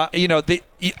funny.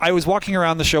 I was walking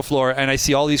around the show floor and I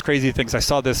see all these crazy things. I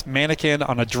saw this mannequin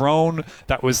on a drone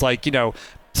that was like,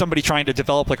 somebody trying to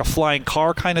develop like a flying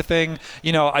car kind of thing.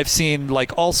 I've seen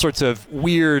like all sorts of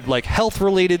weird like health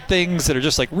related things that are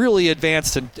just like really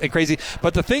advanced and crazy.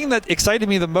 But the thing that excited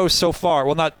me the most so far,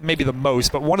 well, not maybe the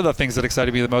most, but one of the things that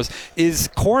excited me the most is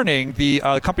Corning, the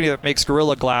company that makes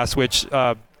Gorilla Glass, which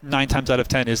 9 times out of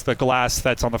 10 is the glass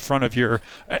that's on the front of your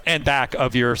and back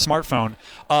of your smartphone.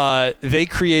 They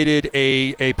created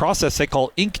a process they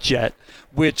call inkjet,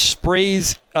 which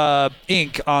sprays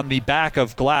ink on the back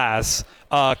of glass,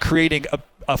 creating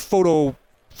a photo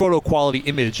quality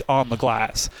image on the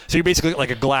glass. So you're basically like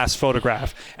a glass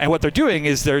photograph. And what they're doing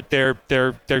is they're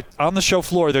on the show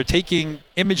floor. They're taking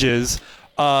images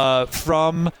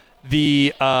from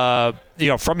the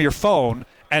from your phone,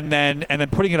 and then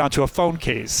putting it onto a phone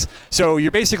case. So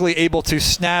you're basically able to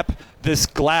snap this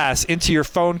glass into your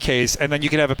phone case, and then you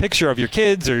can have a picture of your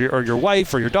kids or your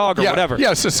wife or your dog or whatever.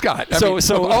 Yeah, so Scott, so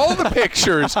of all the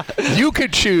pictures you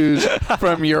could choose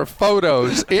from your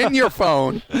photos in your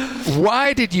phone,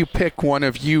 why did you pick one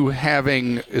of you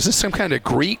having, is this some kind of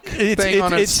Greek thing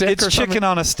on a stick or something? It's chicken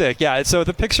on a stick, yeah. So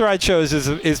the picture I chose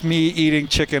is me eating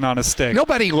chicken on a stick.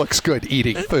 Nobody looks good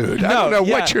eating food. I don't know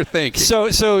what you're thinking.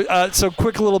 So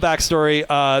quick little backstory.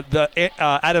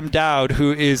 Adam Dowd,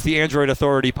 who is the Android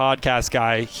Authority podcast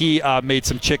guy, he made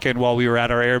some chicken while we were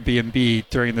at our Airbnb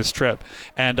during this trip.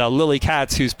 And Lily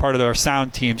Katz, who's part of our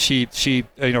sound team, she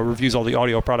reviews all the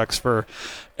audio products for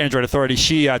Android Authority.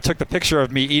 She took the picture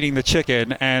of me eating the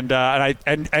chicken, and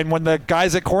when the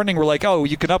guys at Corning were like, "Oh,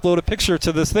 you can upload a picture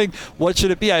to this thing. What should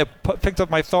it be?" I picked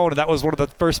up my phone, and that was one of the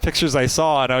first pictures I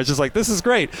saw, and I was just like, "This is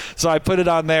great." So I put it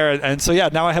on there, and so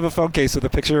now I have a phone case with a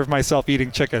picture of myself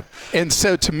eating chicken. And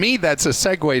so to me, that's a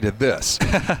segue to this.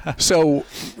 So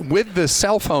with the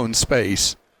cell phone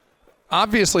space,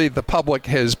 obviously the public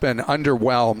has been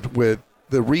underwhelmed with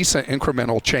the recent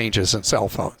incremental changes in cell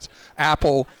phones.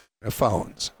 Apple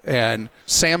phones and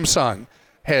Samsung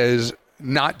has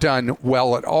not done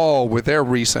well at all with their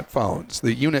recent phones.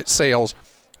 The unit sales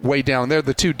way down. They're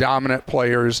the two dominant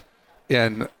players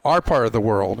in our part of the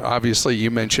world. Obviously, you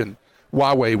mentioned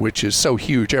Huawei, which is so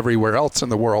huge everywhere else in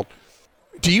the world.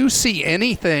 Do you see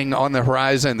anything on the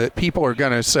horizon that people are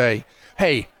going to say,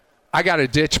 hey, I got to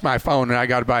ditch my phone and I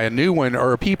got to buy a new one?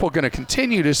 Or are people going to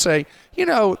continue to say,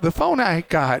 the phone I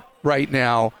got right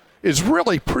now is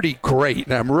really pretty great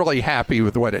and I'm really happy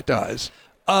with what it does?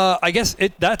 I guess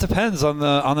that depends on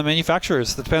the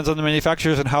manufacturers. It depends on the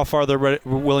manufacturers and how far they're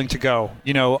willing to go.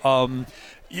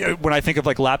 When I think of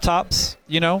like laptops,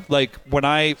 like when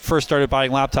I first started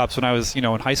buying laptops when I was, in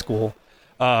high school,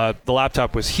 the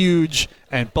laptop was huge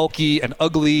and bulky and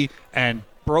ugly and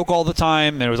broke all the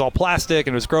time, and it was all plastic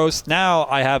and it was gross. Now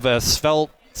I have a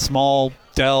svelte, small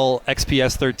Dell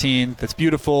XPS 13 that's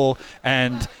beautiful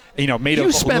and made of aluminum.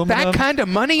 You spent that kind of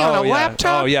money on a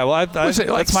laptop? Oh, yeah. Well, was it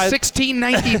like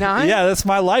 $16.99? Yeah, that's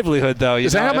my livelihood, though.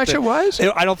 Is that how much it was?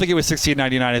 I don't think it was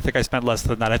 $16.99. I think I spent less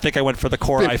than that. I think I went for the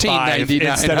Core i5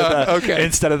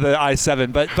 instead of the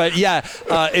i7. But yeah,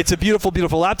 it's a beautiful,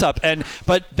 beautiful laptop.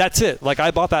 But that's it. Like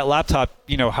I bought that laptop,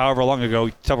 however long ago,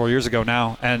 several years ago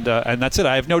now, and that's it.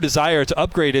 I have no desire to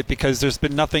upgrade it because there's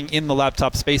been nothing in the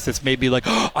laptop space that's made me like,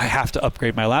 I have to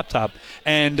upgrade my laptop.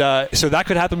 And so that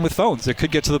could happen with phones. It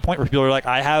could get to the point where people are like,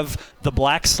 I have the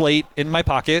black slate in my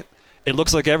pocket. It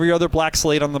looks like every other black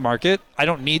slate on the market. I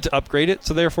don't need to upgrade it,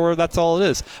 so therefore that's all it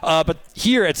is. But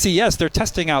here at CES, they're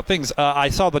testing out things. I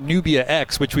saw the Nubia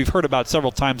X, which we've heard about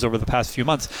several times over the past few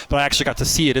months, but I actually got to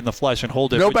see it in the flesh and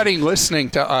hold it. Nobody listening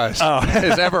to us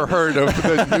has ever heard of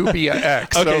the Nubia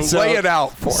X, so lay it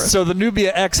out for us. So the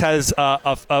Nubia X has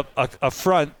a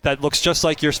front that looks just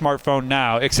like your smartphone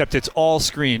now, except it's all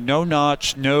screen. No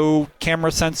notch, no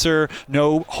camera sensor,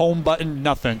 no home button,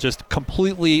 nothing. Just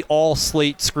completely all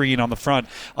slate screen on the front.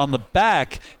 On the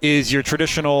back is your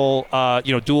traditional,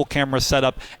 dual camera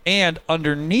setup, and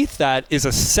underneath that is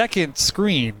a second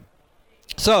screen.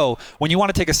 So when you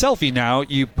want to take a selfie now,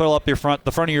 you pull up the front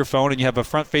of your phone and you have a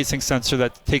front-facing sensor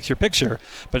that takes your picture.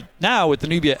 But now with the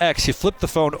Nubia X, you flip the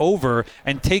phone over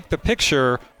and take the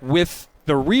picture with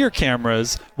the rear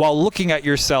cameras while looking at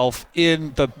yourself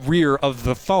in the rear of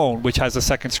the phone, which has a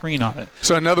second screen on it.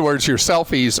 So in other words, your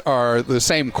selfies are the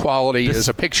same quality as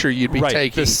a picture you'd be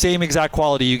taking. The same exact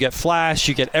quality. You get flash,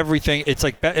 you get everything. It's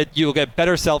like you'll get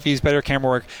better selfies, better camera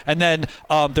work. And then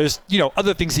there's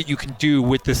other things that you can do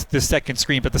with this second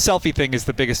screen, but the selfie thing is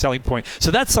the biggest selling point.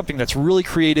 So that's something that's really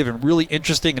creative and really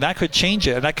interesting, and that could change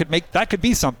it. And that could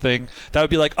be something that would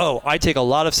be like, oh, I take a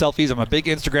lot of selfies. I'm a big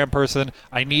Instagram person.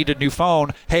 I need a new phone.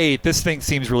 phone, hey, this thing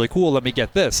seems really cool, let me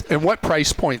get this. And what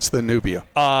price point's the Nubia?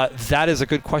 That is a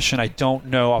good question. I don't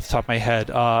know off the top of my head.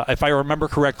 If I remember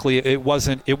correctly, it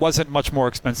wasn't much more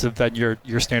expensive than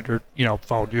your standard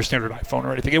phone, your standard iPhone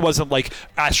or anything. It wasn't like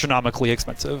astronomically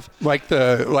expensive. Like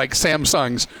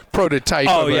Samsung's prototype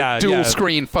of a dual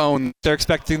screen phone. They're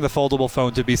expecting the foldable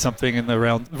phone to be something in the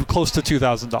around close to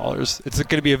 $2,000. It's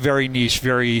going to be a very niche,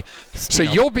 very. So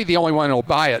you'll be the only one who'll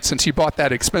buy it since you bought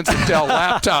that expensive Dell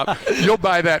laptop. You'll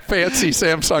buy that fancy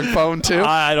Samsung phone too.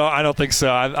 I don't think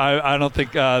so. I don't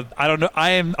think. I don't know. I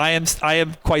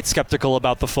am quite skeptical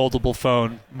about the foldable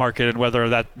phone market and whether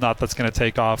that's going to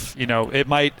take off. It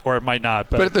might or it might not.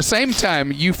 But at the same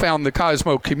time, you found the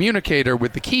Cosmo communicator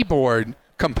with the keyboard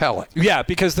compelling. Yeah,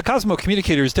 because the Cosmo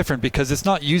communicator is different because it's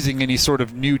not using any sort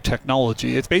of new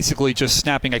technology. It's basically just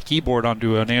snapping a keyboard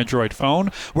onto an Android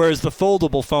phone, whereas the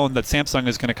foldable phone that Samsung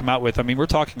is going to come out with, I mean, we're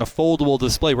talking a foldable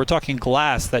display. We're talking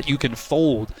glass that you can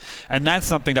fold, and that's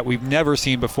something that we've never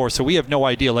seen before, so we have no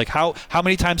idea. Like, how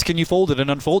many times can you fold it and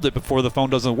unfold it before the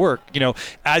phone doesn't work?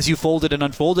 As you fold it and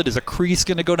unfold it, is a crease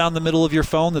going to go down the middle of your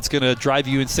phone that's going to drive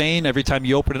you insane every time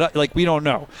you open it up? Like, we don't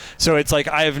know. So it's like,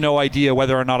 I have no idea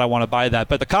whether or not I want to buy that.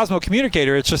 But the Cosmo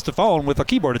communicator, it's just a phone with a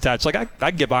keyboard attached. Like, I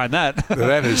can get behind that.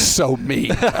 That is so me.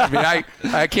 I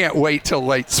mean, I can't wait till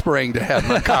late spring to have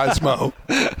my Cosmo.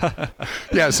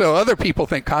 Yeah, so other people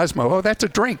think Cosmo, that's a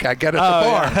drink I get at the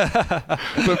bar.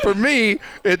 Yeah. But for me,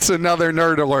 it's another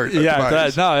nerd alert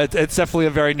device. It's definitely a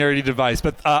very nerdy device.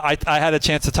 But I had a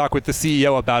chance to talk with the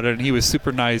CEO about it, and he was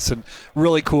super nice and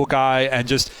really cool guy, and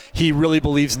just he really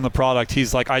believes in the product.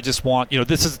 He's like, I just want,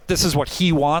 this is what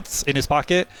he wants in his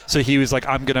pocket. So he was like,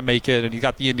 I'm going to make it, and he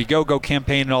got the Indiegogo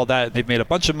campaign and all that. They've made a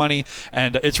bunch of money,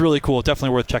 and it's really cool.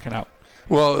 Definitely worth checking out.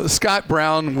 Well, Scott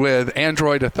Brown with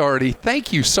Android Authority,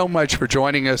 thank you so much for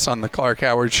joining us on the Clark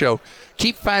Howard Show.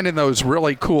 Keep finding those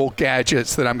really cool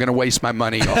gadgets that I'm going to waste my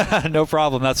money on. No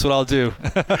problem. That's what I'll do.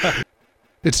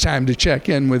 It's time to check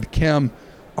in with Kim,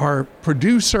 our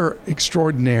producer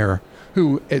extraordinaire,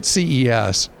 who at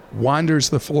CES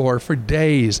wanders the floor for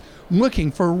days looking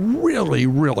for really,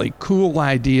 really cool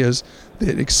ideas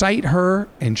that excite her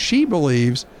and she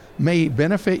believes may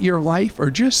benefit your life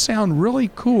or just sound really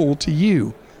cool to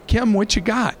you. Kim, what you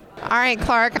got? All right,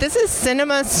 Clark, this is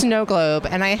Cinema Snow Globe,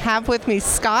 and I have with me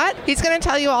Scott. He's going to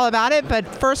tell you all about it, but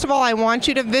first of all, I want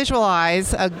you to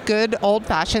visualize a good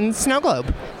old-fashioned snow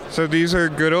globe. So these are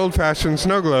good old-fashioned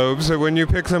snow globes that when you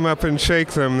pick them up and shake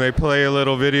them, they play a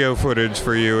little video footage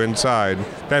for you inside.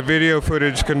 That video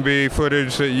footage can be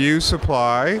footage that you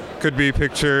supply, could be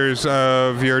pictures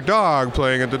of your dog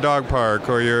playing at the dog park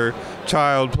or your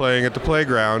child playing at the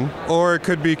playground, or it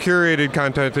could be curated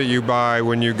content that you buy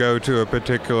when you go to a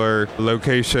particular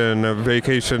location, a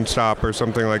vacation stop or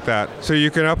something like that. So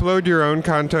you can upload your own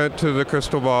content to the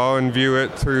Crystal Ball and view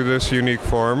it through this unique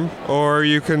form, or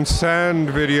you can send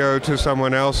video to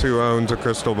someone else who owns a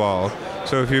Crystal Ball.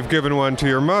 So if you've given one to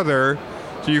your mother,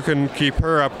 you can keep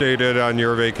her updated on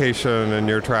your vacation and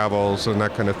your travels and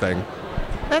that kind of thing.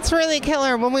 That's really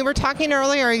killer. When we were talking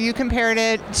earlier, you compared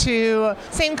it to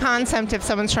same concept if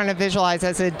someone's trying to visualize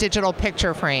as a digital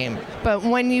picture frame. But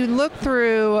when you look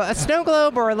through a snow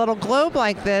globe or a little globe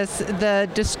like this, the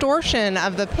distortion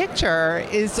of the picture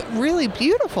is really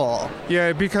beautiful. Yeah,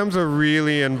 it becomes a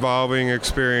really involving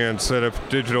experience that a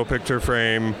digital picture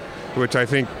frame, which I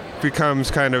think becomes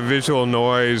kind of visual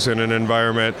noise in an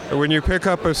environment. When you pick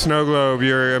up a snow globe,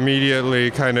 you're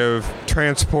immediately kind of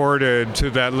transported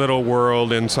to that little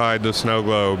world inside the snow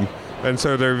globe. And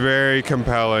so they're very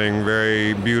compelling,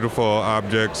 very beautiful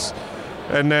objects.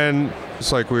 And then,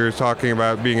 it's like we were talking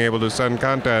about being able to send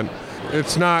content,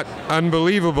 it's not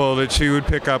unbelievable that she would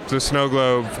pick up the snow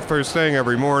globe first thing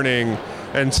every morning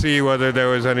and see whether there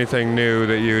was anything new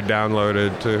that you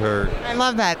downloaded to her. I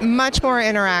love that. Much more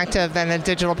interactive than a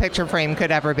digital picture frame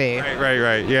could ever be.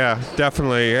 Right. Yeah,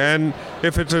 definitely. And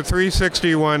if it's a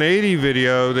 360 180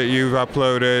 video that you've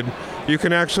uploaded, you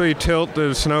can actually tilt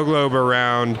the snow globe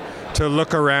around to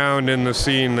look around in the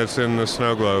scene that's in the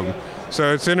snow globe.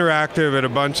 So it's interactive at a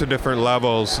bunch of different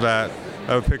levels that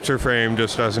a picture frame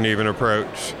just doesn't even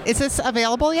approach. Is this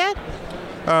available yet?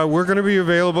 We're going to be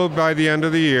available by the end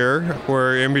of the year.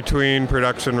 We're in between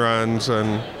production runs.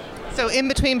 So in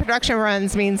between production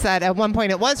runs means that at one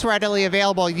point it was readily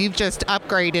available. You've just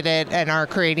upgraded it and are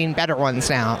creating better ones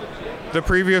now. The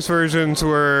previous versions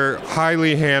were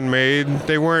highly handmade.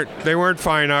 They weren't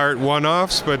fine art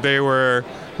one-offs, but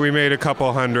we made a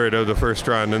couple hundred of the first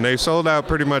run, and they sold out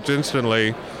pretty much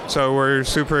instantly. So we're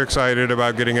super excited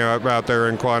about getting out there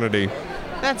in quantity.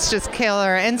 That's just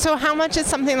killer. And so how much is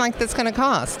something like this going to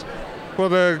cost? Well,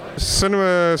 the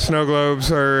cinema snow globes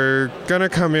are going to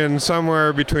come in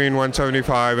somewhere between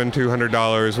 $175 and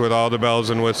 $200 with all the bells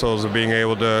and whistles of being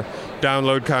able to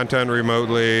download content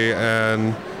remotely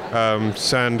and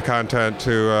send content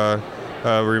to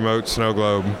a remote snow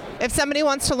globe. If somebody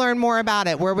wants to learn more about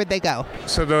it, where would they go?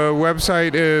 So the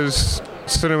website is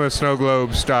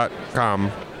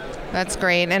cinemasnowglobes.com. That's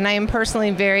great. And I am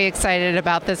personally very excited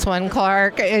about this one,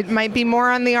 Clark. It might be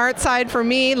more on the art side for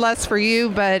me, less for you,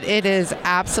 but it is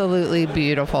absolutely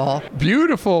beautiful.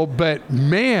 Beautiful, but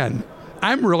man,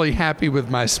 I'm really happy with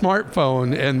my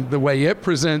smartphone and the way it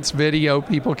presents video.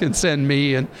 People can send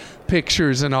me and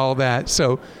pictures and all that.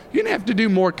 So you're going to have to do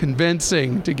more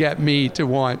convincing to get me to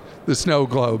want the snow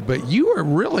globe, but you are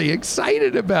really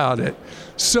excited about it.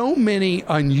 So many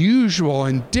unusual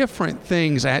and different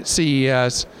things at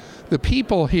CES. The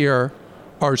people here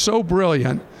are so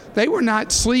brilliant. They were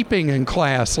not sleeping in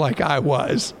class like I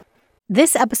was.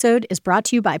 This episode is brought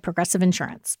to you by Progressive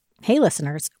Insurance. Hey,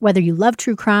 listeners, whether you love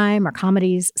true crime or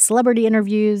comedies, celebrity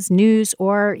interviews, news,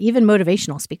 or even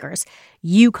motivational speakers,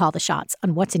 you call the shots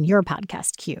on what's in your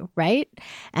podcast queue, right?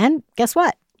 And guess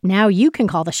what? Now you can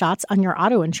call the shots on your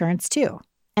auto insurance, too.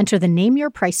 Enter the Name Your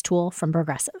Price tool from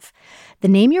Progressive. The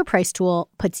Name Your Price tool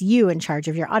puts you in charge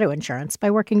of your auto insurance by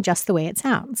working just the way it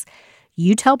sounds.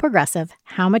 You tell Progressive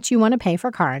how much you want to pay for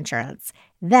car insurance.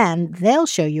 Then they'll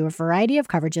show you a variety of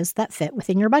coverages that fit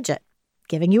within your budget,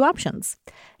 giving you options.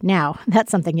 Now,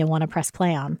 that's something you'll want to press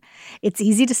play on. It's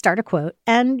easy to start a quote,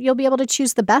 and you'll be able to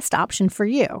choose the best option for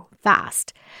you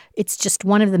fast. It's just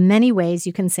one of the many ways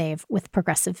you can save with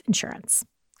Progressive Insurance.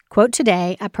 Quote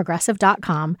today at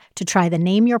Progressive.com to try the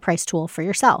Name Your Price tool for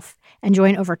yourself and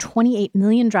join over 28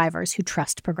 million drivers who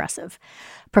trust Progressive.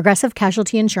 Progressive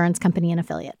Casualty Insurance Company and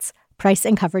Affiliates. Price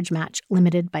and coverage match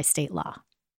limited by state law.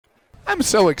 I'm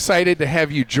so excited to have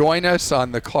you join us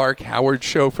on the Clark Howard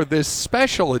Show for this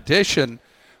special edition,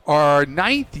 our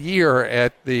 9th year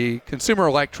at the Consumer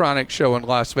Electronics Show in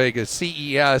Las Vegas,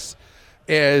 CES,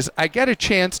 as I get a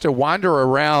chance to wander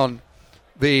around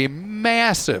the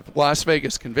massive Las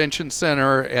Vegas Convention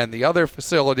Center and the other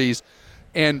facilities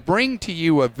and bring to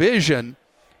you a vision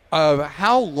of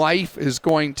how life is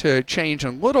going to change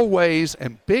in little ways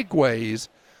and big ways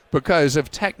because of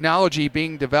technology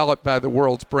being developed by the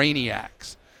world's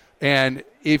brainiacs. And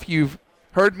if you've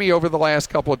heard me over the last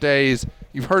couple of days,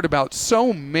 you've heard about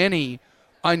so many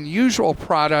unusual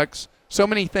products, so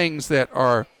many things that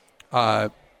are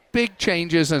big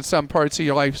changes in some parts of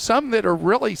your life, some that are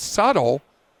really subtle.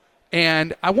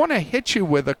 And I want to hit you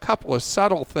with a couple of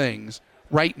subtle things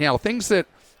right now, things that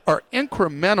are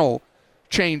incremental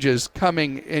changes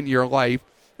coming in your life,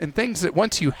 and things that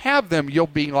once you have them, you'll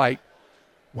be like,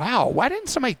 wow, why didn't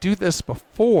somebody do this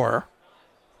before?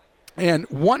 And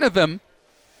one of them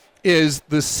is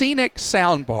the Scenic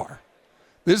Soundbar.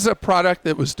 This is a product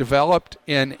that was developed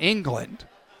in England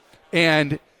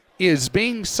and is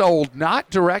being sold not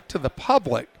direct to the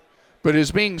public, but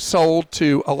is being sold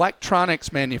to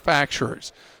electronics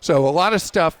manufacturers. So a lot of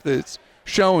stuff that's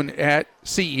shown at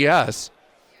CES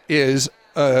is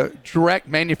a direct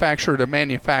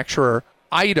manufacturer-to-manufacturer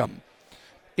item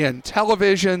in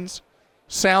televisions,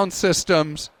 sound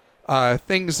systems,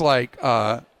 things like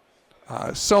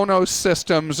Sonos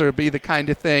systems would be the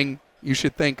kind of thing you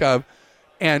should think of.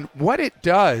 And what it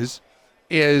does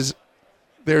is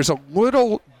there's a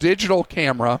little digital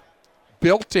camera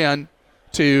built in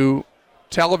to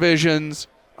televisions,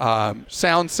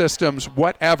 sound systems,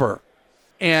 whatever.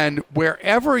 And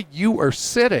wherever you are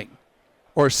sitting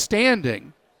or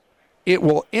standing, it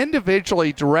will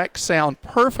individually direct sound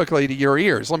perfectly to your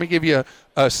ears. Let me give you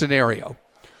a scenario.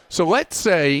 So let's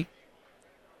say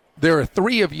there are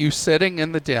 3 of you sitting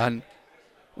in the den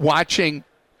watching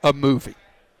a movie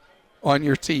on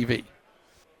your TV.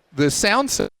 The sound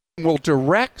system will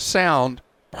direct sound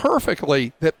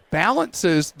perfectly that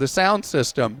balances the sound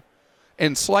system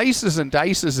and slices and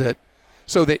dices it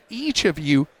so that each of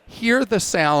you hear the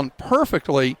sound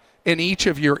perfectly in each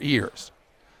of your ears.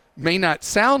 May not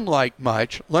sound like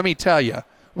much. Let me tell you,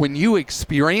 when you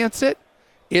experience it,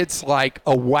 it's like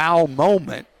a wow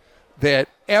moment that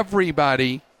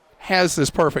everybody has this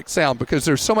perfect sound because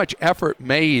there's so much effort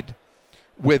made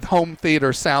with home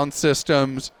theater sound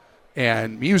systems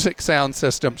and music sound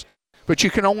systems, but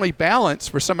you can only balance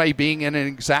for somebody being in an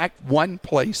exact one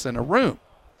place in a room.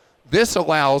 This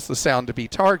allows the sound to be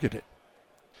targeted.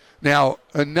 Now,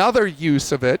 another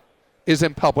use of it is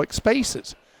in public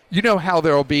spaces. You know how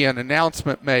there will be an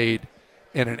announcement made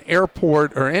in an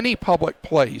airport or any public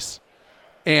place.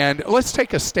 And let's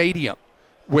take a stadium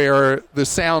where the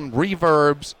sound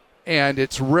reverbs and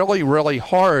it's really, really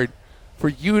hard for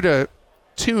you to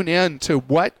tune in to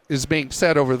what is being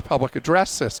said over the public address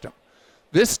system.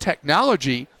 This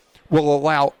technology will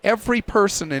allow every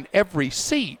person in every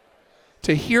seat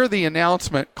to hear the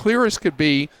announcement clear as could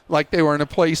be, like they were in a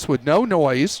place with no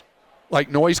noise,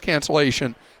 like noise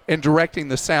cancellation, and directing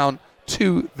the sound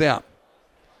to them.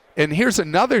 And here's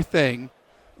another thing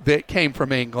that came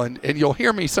from England, and you'll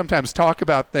hear me sometimes talk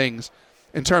about things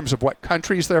in terms of what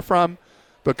countries they're from,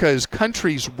 because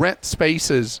countries rent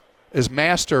spaces as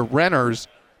master renters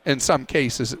in some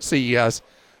cases at CES,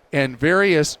 and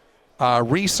various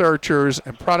researchers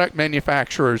and product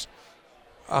manufacturers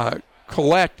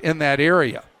collect in that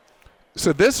area.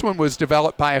 So this one was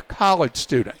developed by a college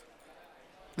student,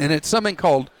 and it's something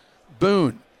called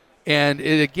Boon, and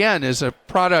it again is a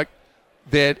product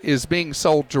that is being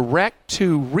sold direct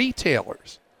to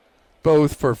retailers,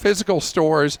 both for physical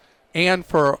stores and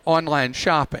for online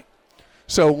shopping.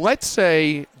 So let's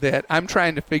say that I'm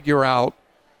trying to figure out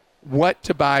what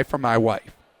to buy for my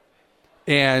wife.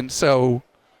 And so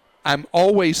I'm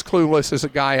always clueless as a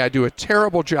guy. I do a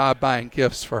terrible job buying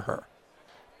gifts for her.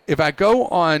 If I go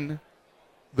on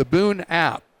the Boon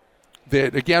app,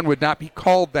 that again would not be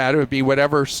called that, it would be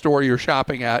whatever store you're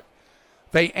shopping at,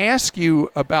 they ask you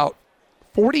about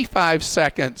 45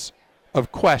 seconds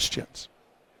of questions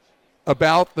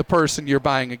about the person you're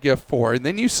buying a gift for, and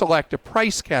then you select a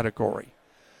price category.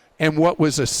 And what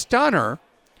was a stunner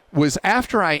was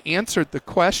after I answered the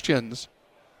questions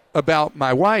about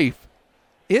my wife,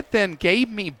 it then gave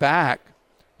me back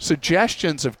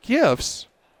suggestions of gifts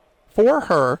for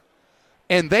her,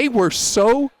 and they were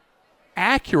so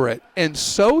accurate and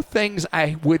so things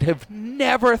I would have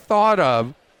never thought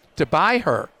of to buy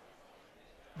her,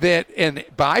 that, and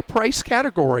by price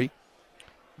category,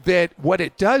 that what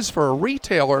it does for a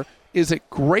retailer is it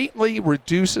greatly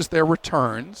reduces their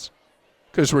returns,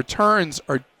 because returns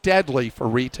are deadly for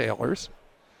retailers,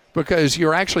 because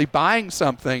you're actually buying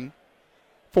something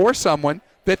for someone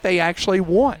that they actually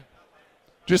want.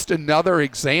 Just another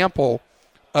example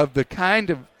of the kind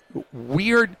of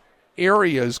weird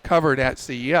areas covered at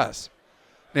CES.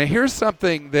 Now, here's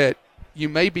something that you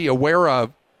may be aware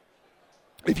of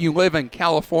if you live in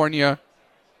California,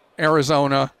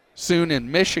 Arizona, soon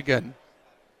in Michigan.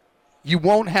 You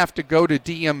won't have to go to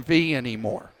DMV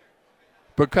anymore,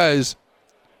 because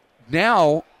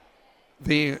now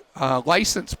the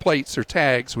license plates or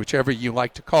tags, whichever you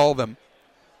like to call them,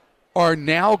 are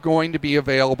now going to be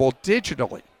available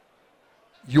digitally.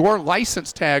 Your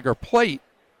license tag or plate,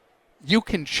 you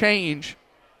can change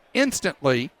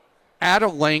instantly at a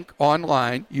link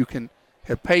online. You can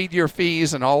have paid your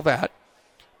fees and all that.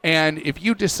 And if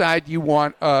you decide you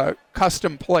want a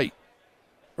custom plate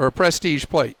or a prestige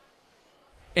plate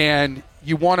and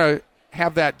you want to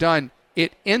have that done,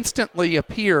 it instantly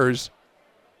appears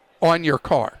on your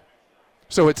car.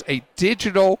 So it's a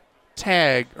digital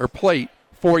tag or plate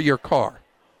for your car.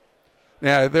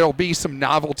 Now, there'll be some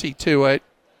novelty to it,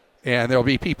 and there'll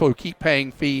be people who keep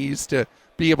paying fees to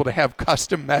be able to have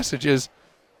custom messages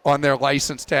on their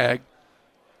license tag.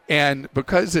 And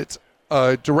because it's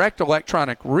a direct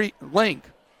electronic link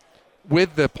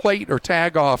with the plate or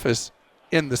tag office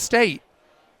in the state,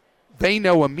 they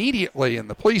know immediately, and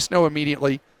the police know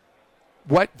immediately,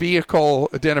 what vehicle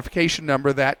identification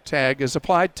number that tag is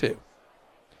applied to.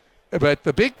 But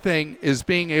the big thing is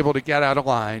being able to get out of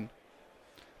line,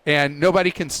 and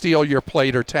nobody can steal your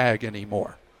plate or tag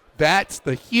anymore. That's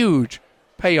the huge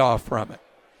payoff from it.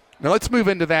 Now let's move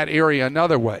into that area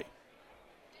another way.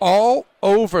 All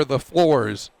over the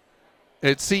floors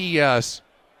at CES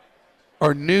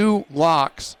are new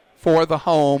locks for the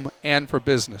home and for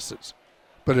businesses,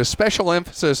 but a special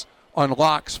emphasis on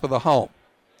locks for the home.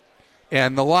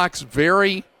 And the locks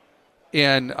vary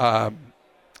in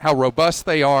how robust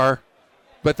they are,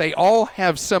 but they all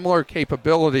have similar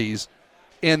capabilities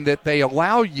in that they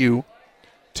allow you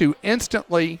to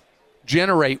instantly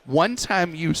generate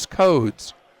one-time use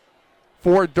codes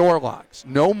for door locks.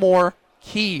 No more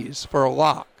keys for a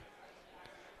lock.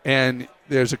 And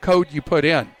there's a code you put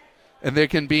in. And there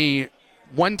can be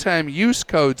one-time use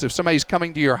codes if somebody's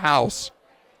coming to your house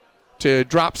to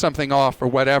drop something off or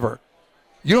whatever.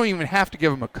 You don't even have to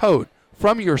give them a code.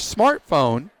 From your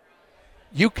smartphone,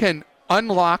 you can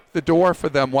unlock the door for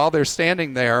them while they're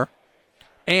standing there,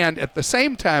 and at the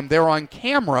same time, they're on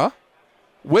camera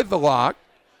with the lock.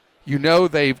 You know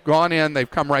they've gone in, they've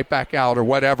come right back out or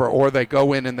whatever, or they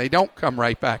go in and they don't come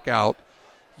right back out.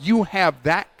 You have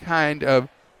that kind of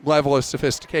level of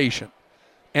sophistication.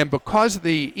 And because of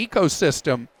the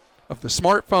ecosystem of the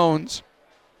smartphones,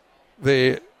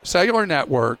 the cellular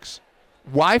networks,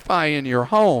 Wi-Fi in your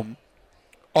home,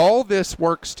 all this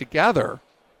works together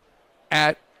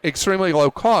at extremely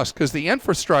low cost because the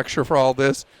infrastructure for all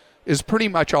this is pretty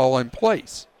much all in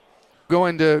place. Go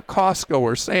into Costco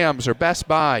or Sam's or Best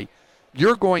Buy,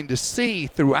 you're going to see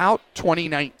throughout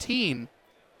 2019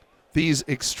 these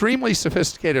extremely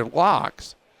sophisticated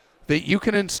locks that you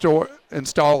can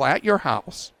install at your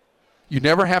house. You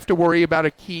never have to worry about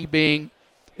a key being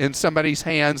in somebody's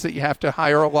hands that you have to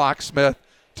hire a locksmith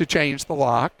to change the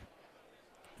lock.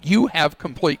 You have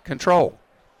complete control.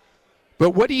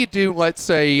 But what do you do, let's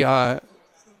say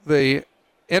the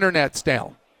internet's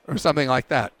down or something like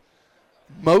that?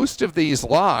 Most of these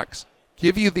locks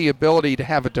give you the ability to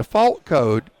have a default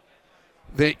code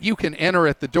that you can enter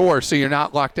at the door so you're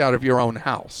not locked out of your own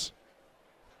house.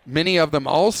 Many of them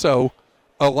also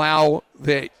allow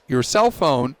that your cell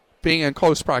phone, being in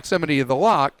close proximity to the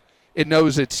lock, it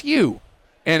knows it's you,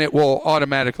 and it will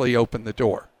automatically open the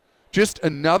door. Just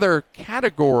another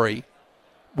category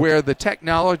where the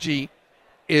technology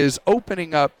is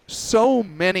opening up so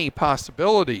many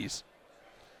possibilities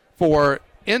for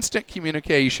instant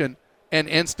communication and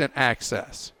instant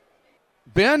access.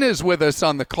 Ben is with us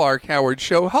on the Clark Howard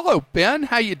Show. Hello, Ben.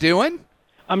 How you doing?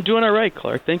 I'm doing all right,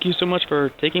 Clark. Thank you so much for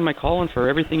taking my call and for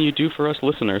everything you do for us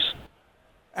listeners.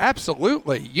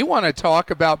 Absolutely. You want to talk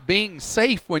about being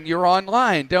safe when you're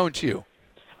online, don't you?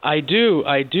 I do.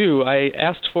 I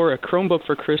asked for a Chromebook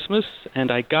for Christmas,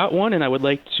 and I got one, and I would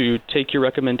like to take your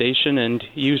recommendation and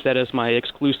use that as my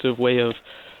exclusive way of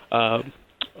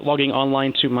logging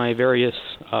online to my various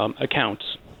accounts.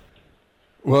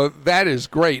 Well, that is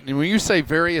great. And when you say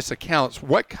various accounts,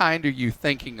 what kind are you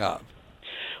thinking of?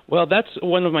 Well, that's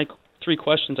one of my 3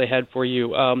 questions I had for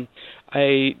you.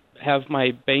 I have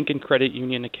my bank and credit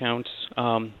union accounts.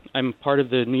 I'm part of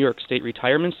the New York State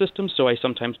retirement system, so I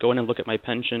sometimes go in and look at my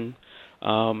pension.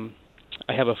 I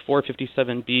have a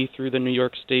 457B through the New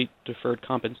York State deferred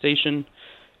compensation.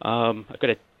 I've got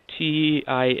a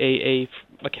TIAA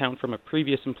account from a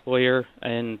previous employer,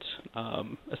 and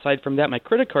aside from that, my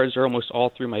credit cards are almost all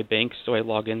through my bank, so I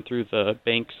log in through the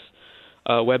bank's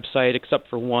website, except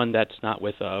for one that's not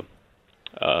with a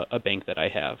bank that I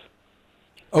have.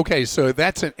 Okay, so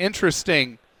that's an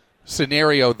interesting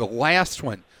scenario, the last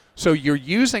one. So you're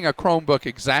using a Chromebook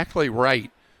exactly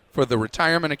right for the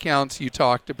retirement accounts you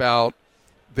talked about,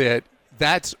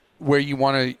 that's where you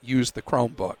want to use the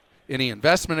Chromebook. Any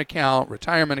investment account,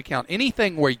 retirement account,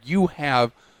 anything where you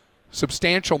have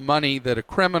substantial money that a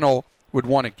criminal would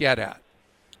want to get at.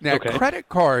 Now, okay. Credit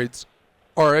cards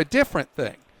are a different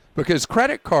thing because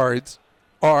credit cards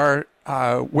are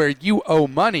where you owe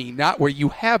money, not where you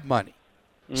have money.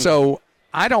 So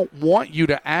I don't want you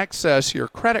to access your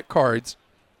credit cards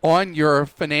on your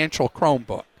financial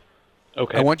Chromebook.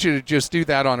 Okay. I want you to just do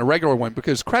that on a regular one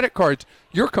because credit cards,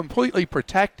 you're completely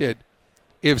protected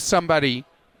if somebody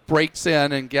breaks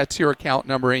in and gets your account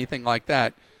number or anything like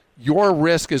that. Your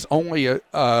risk is only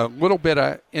a little bit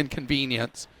of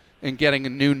inconvenience in getting a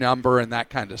new number and that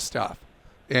kind of stuff.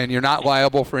 And you're not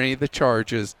liable for any of the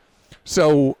charges.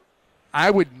 So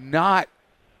I would not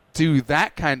do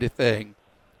that kind of thing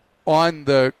on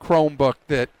the Chromebook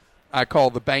that I call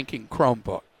the banking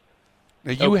Chromebook.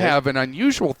 Now, you have an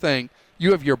unusual thing.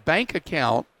 You have your bank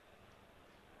account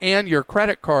and your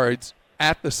credit cards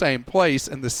at the same place,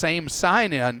 and the same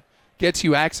sign-in gets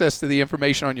you access to the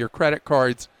information on your credit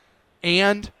cards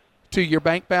and to your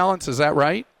bank balance. Is that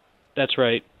right? That's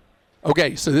right.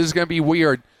 Okay, so this is going to be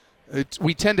weird.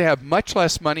 We tend to have much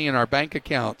less money in our bank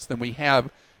accounts than we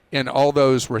have in all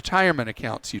those retirement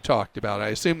accounts you talked about. I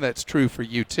assume that's true for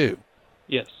you too.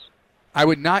 Yes. I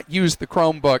would not use the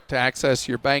Chromebook to access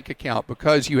your bank account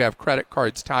because you have credit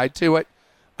cards tied to it.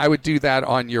 I would do that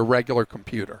on your regular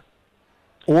computer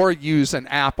or use an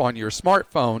app on your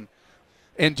smartphone.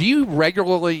 And do you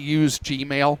regularly use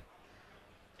Gmail?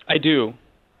 I do.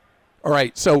 All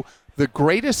right. So the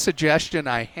greatest suggestion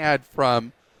I had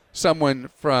from someone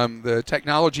from the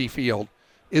technology field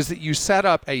is that you set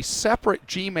up a separate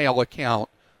Gmail account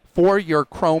for your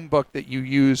Chromebook that you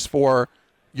use for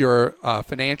your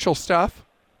financial stuff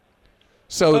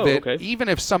so that even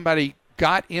if somebody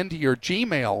got into your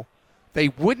Gmail, they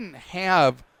wouldn't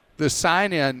have the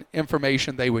sign-in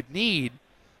information they would need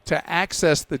to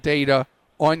access the data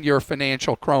on your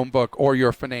financial Chromebook or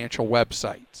your financial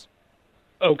websites.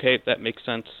 Okay, that makes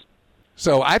sense.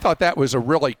 So I thought that was a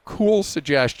really cool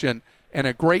suggestion and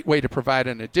a great way to provide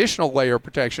an additional layer of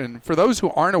protection. For those who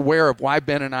aren't aware of why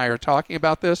Ben and I are talking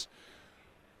about this,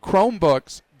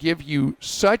 Chromebooks give you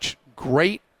such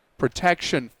great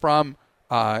protection from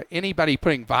anybody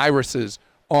putting viruses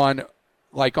on,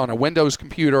 like on a Windows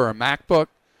computer or a MacBook.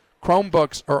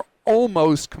 Chromebooks are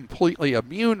almost completely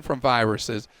immune from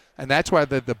viruses, and that's why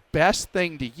they're the best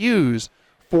thing to use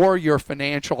for your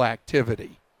financial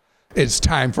activity. It's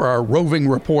time for our roving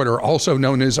reporter, also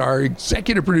known as our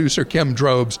executive producer, Kim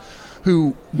Drobes,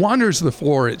 who wanders the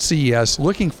floor at CES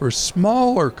looking for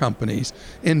smaller companies,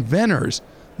 inventors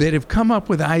that have come up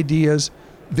with ideas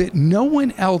that no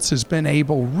one else has been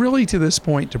able really to this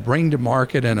point to bring to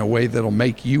market in a way that'll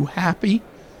make you happy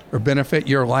or benefit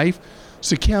your life.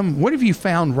 So Kim, what have you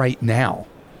found right now?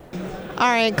 All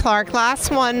right, Clark,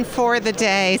 last one for the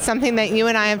day, something that you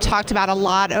and I have talked about a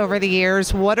lot over the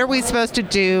years. What are we supposed to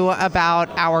do about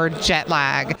our jet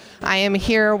lag? I am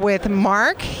here with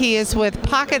Mark. He is with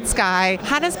Pocket Sky.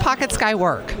 How does Pocket Sky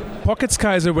work? Pocket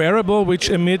Sky is a wearable which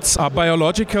emits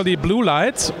biologically blue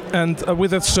light and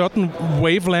with a certain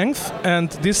wavelength. And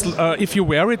this, if you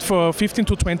wear it for 15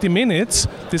 to 20 minutes,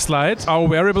 this light, our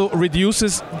wearable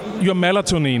reduces your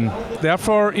melatonin.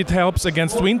 Therefore, it helps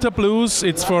against winter blues.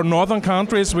 It's for northern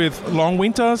countries with long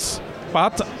winters.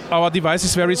 But our device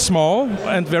is very small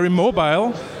and very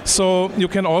mobile, so you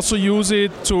can also use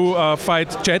it to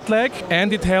fight jet lag,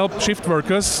 and it helps shift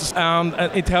workers, and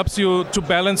it helps you to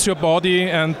balance your body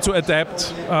and to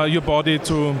adapt your body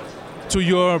to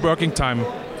your working time.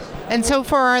 And so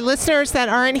for our listeners that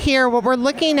aren't here, what we're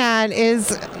looking at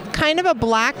is kind of a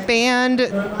black band,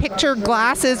 picture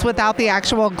glasses without the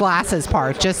actual glasses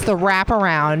part, just the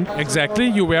wraparound. Exactly.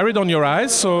 You wear it on your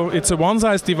eyes, so it's a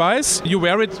one-size device. You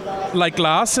wear it like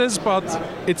glasses, but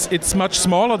it's much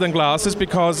smaller than glasses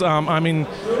because,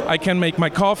 I can make my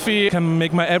coffee, can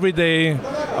make my everyday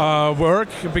work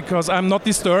because I'm not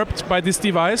disturbed by this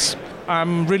device.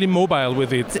 I'm really mobile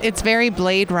with it. It's very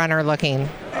Blade Runner looking.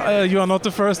 You are not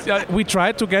the first. We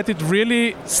tried to get it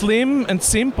really slim and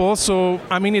simple, so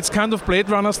it's kind of Blade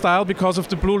Runner style because of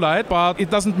the blue light, but it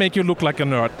doesn't make you look like a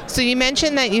nerd. So you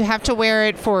mentioned that you have to wear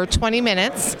it for 20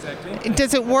 minutes. Exactly.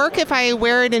 Does it work if I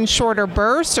wear it in shorter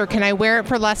bursts, or can I wear it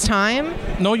for less time?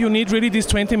 No, you need really these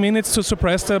 20 minutes to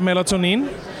suppress the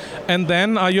melatonin. And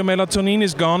then your melatonin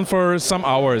is gone for some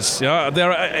hours. Yeah,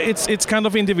 it's kind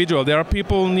of individual. There are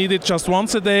people need it just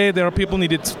once a day. There are people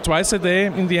need it twice a day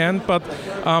in the end. But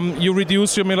you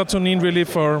reduce your melatonin really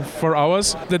for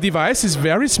hours. The device is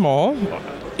very small.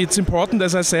 It's important,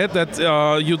 as I said, that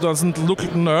you doesn't look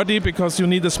nerdy because you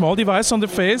need a small device on the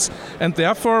face. And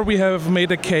therefore, we have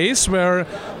made a case where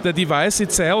the device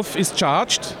itself is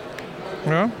charged.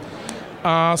 Yeah.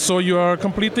 So you are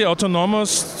completely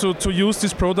autonomous to use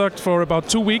this product for about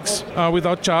 2 weeks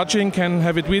without charging, can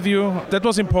have it with you. That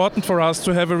was important for us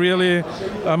to have a really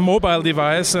mobile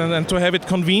device and to have it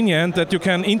convenient that you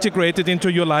can integrate it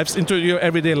into your lives, into your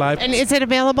everyday life. And is it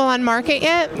available on market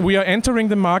yet? We are entering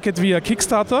the market via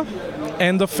Kickstarter,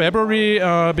 end of February,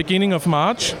 beginning of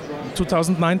March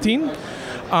 2019.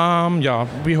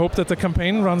 We hope that the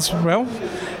campaign runs well.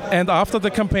 And after the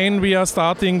campaign, we are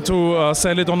starting to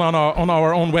sell it on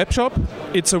our own web shop.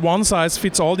 It's a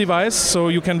one-size-fits-all device, so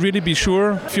you can really be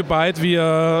sure if you buy it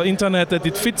via internet that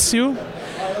it fits you.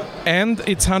 And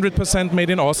it's 100% made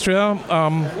in Austria.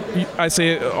 I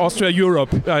say Austria,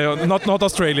 Europe, not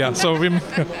Australia. So we.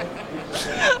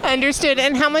 Understood.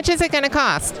 And how much is it going to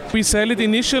cost? We sell it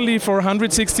initially for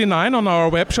 $169 on our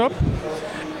web shop.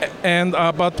 And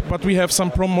but we have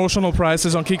some promotional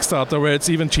prices on Kickstarter where it's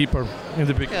even cheaper in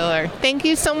the beginning. Killer. Thank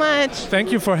you so much.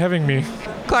 Thank you for having me.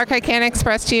 Clark, I can't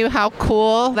express to you how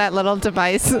cool that little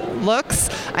device looks.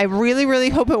 I really, really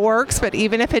hope it works, but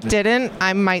even if it didn't,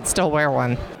 I might still wear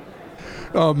one.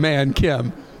 Oh man,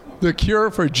 Kim, the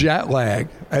cure for jet lag.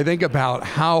 I think about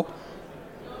how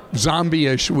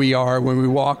zombie-ish we are when we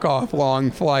walk off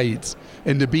long flights,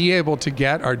 and to be able to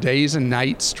get our days and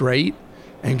nights straight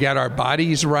and get our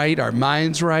bodies right, our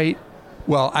minds right,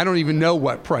 well, I don't even know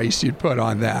what price you'd put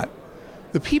on that.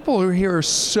 The people who are here are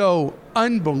so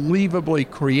unbelievably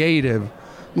creative,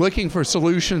 looking for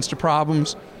solutions to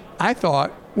problems I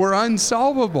thought were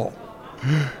unsolvable.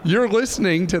 You're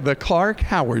listening to The Clark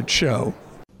Howard Show.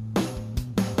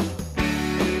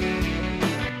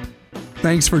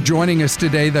 Thanks for joining us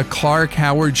today. The Clark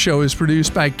Howard Show is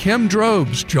produced by Kim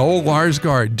Drobes, Joel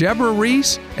Larsgaard, Deborah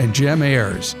Reese, and Jim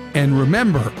Ayers. And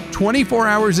remember, 24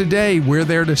 hours a day, we're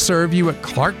there to serve you at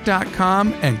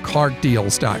clark.com and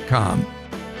clarkdeals.com.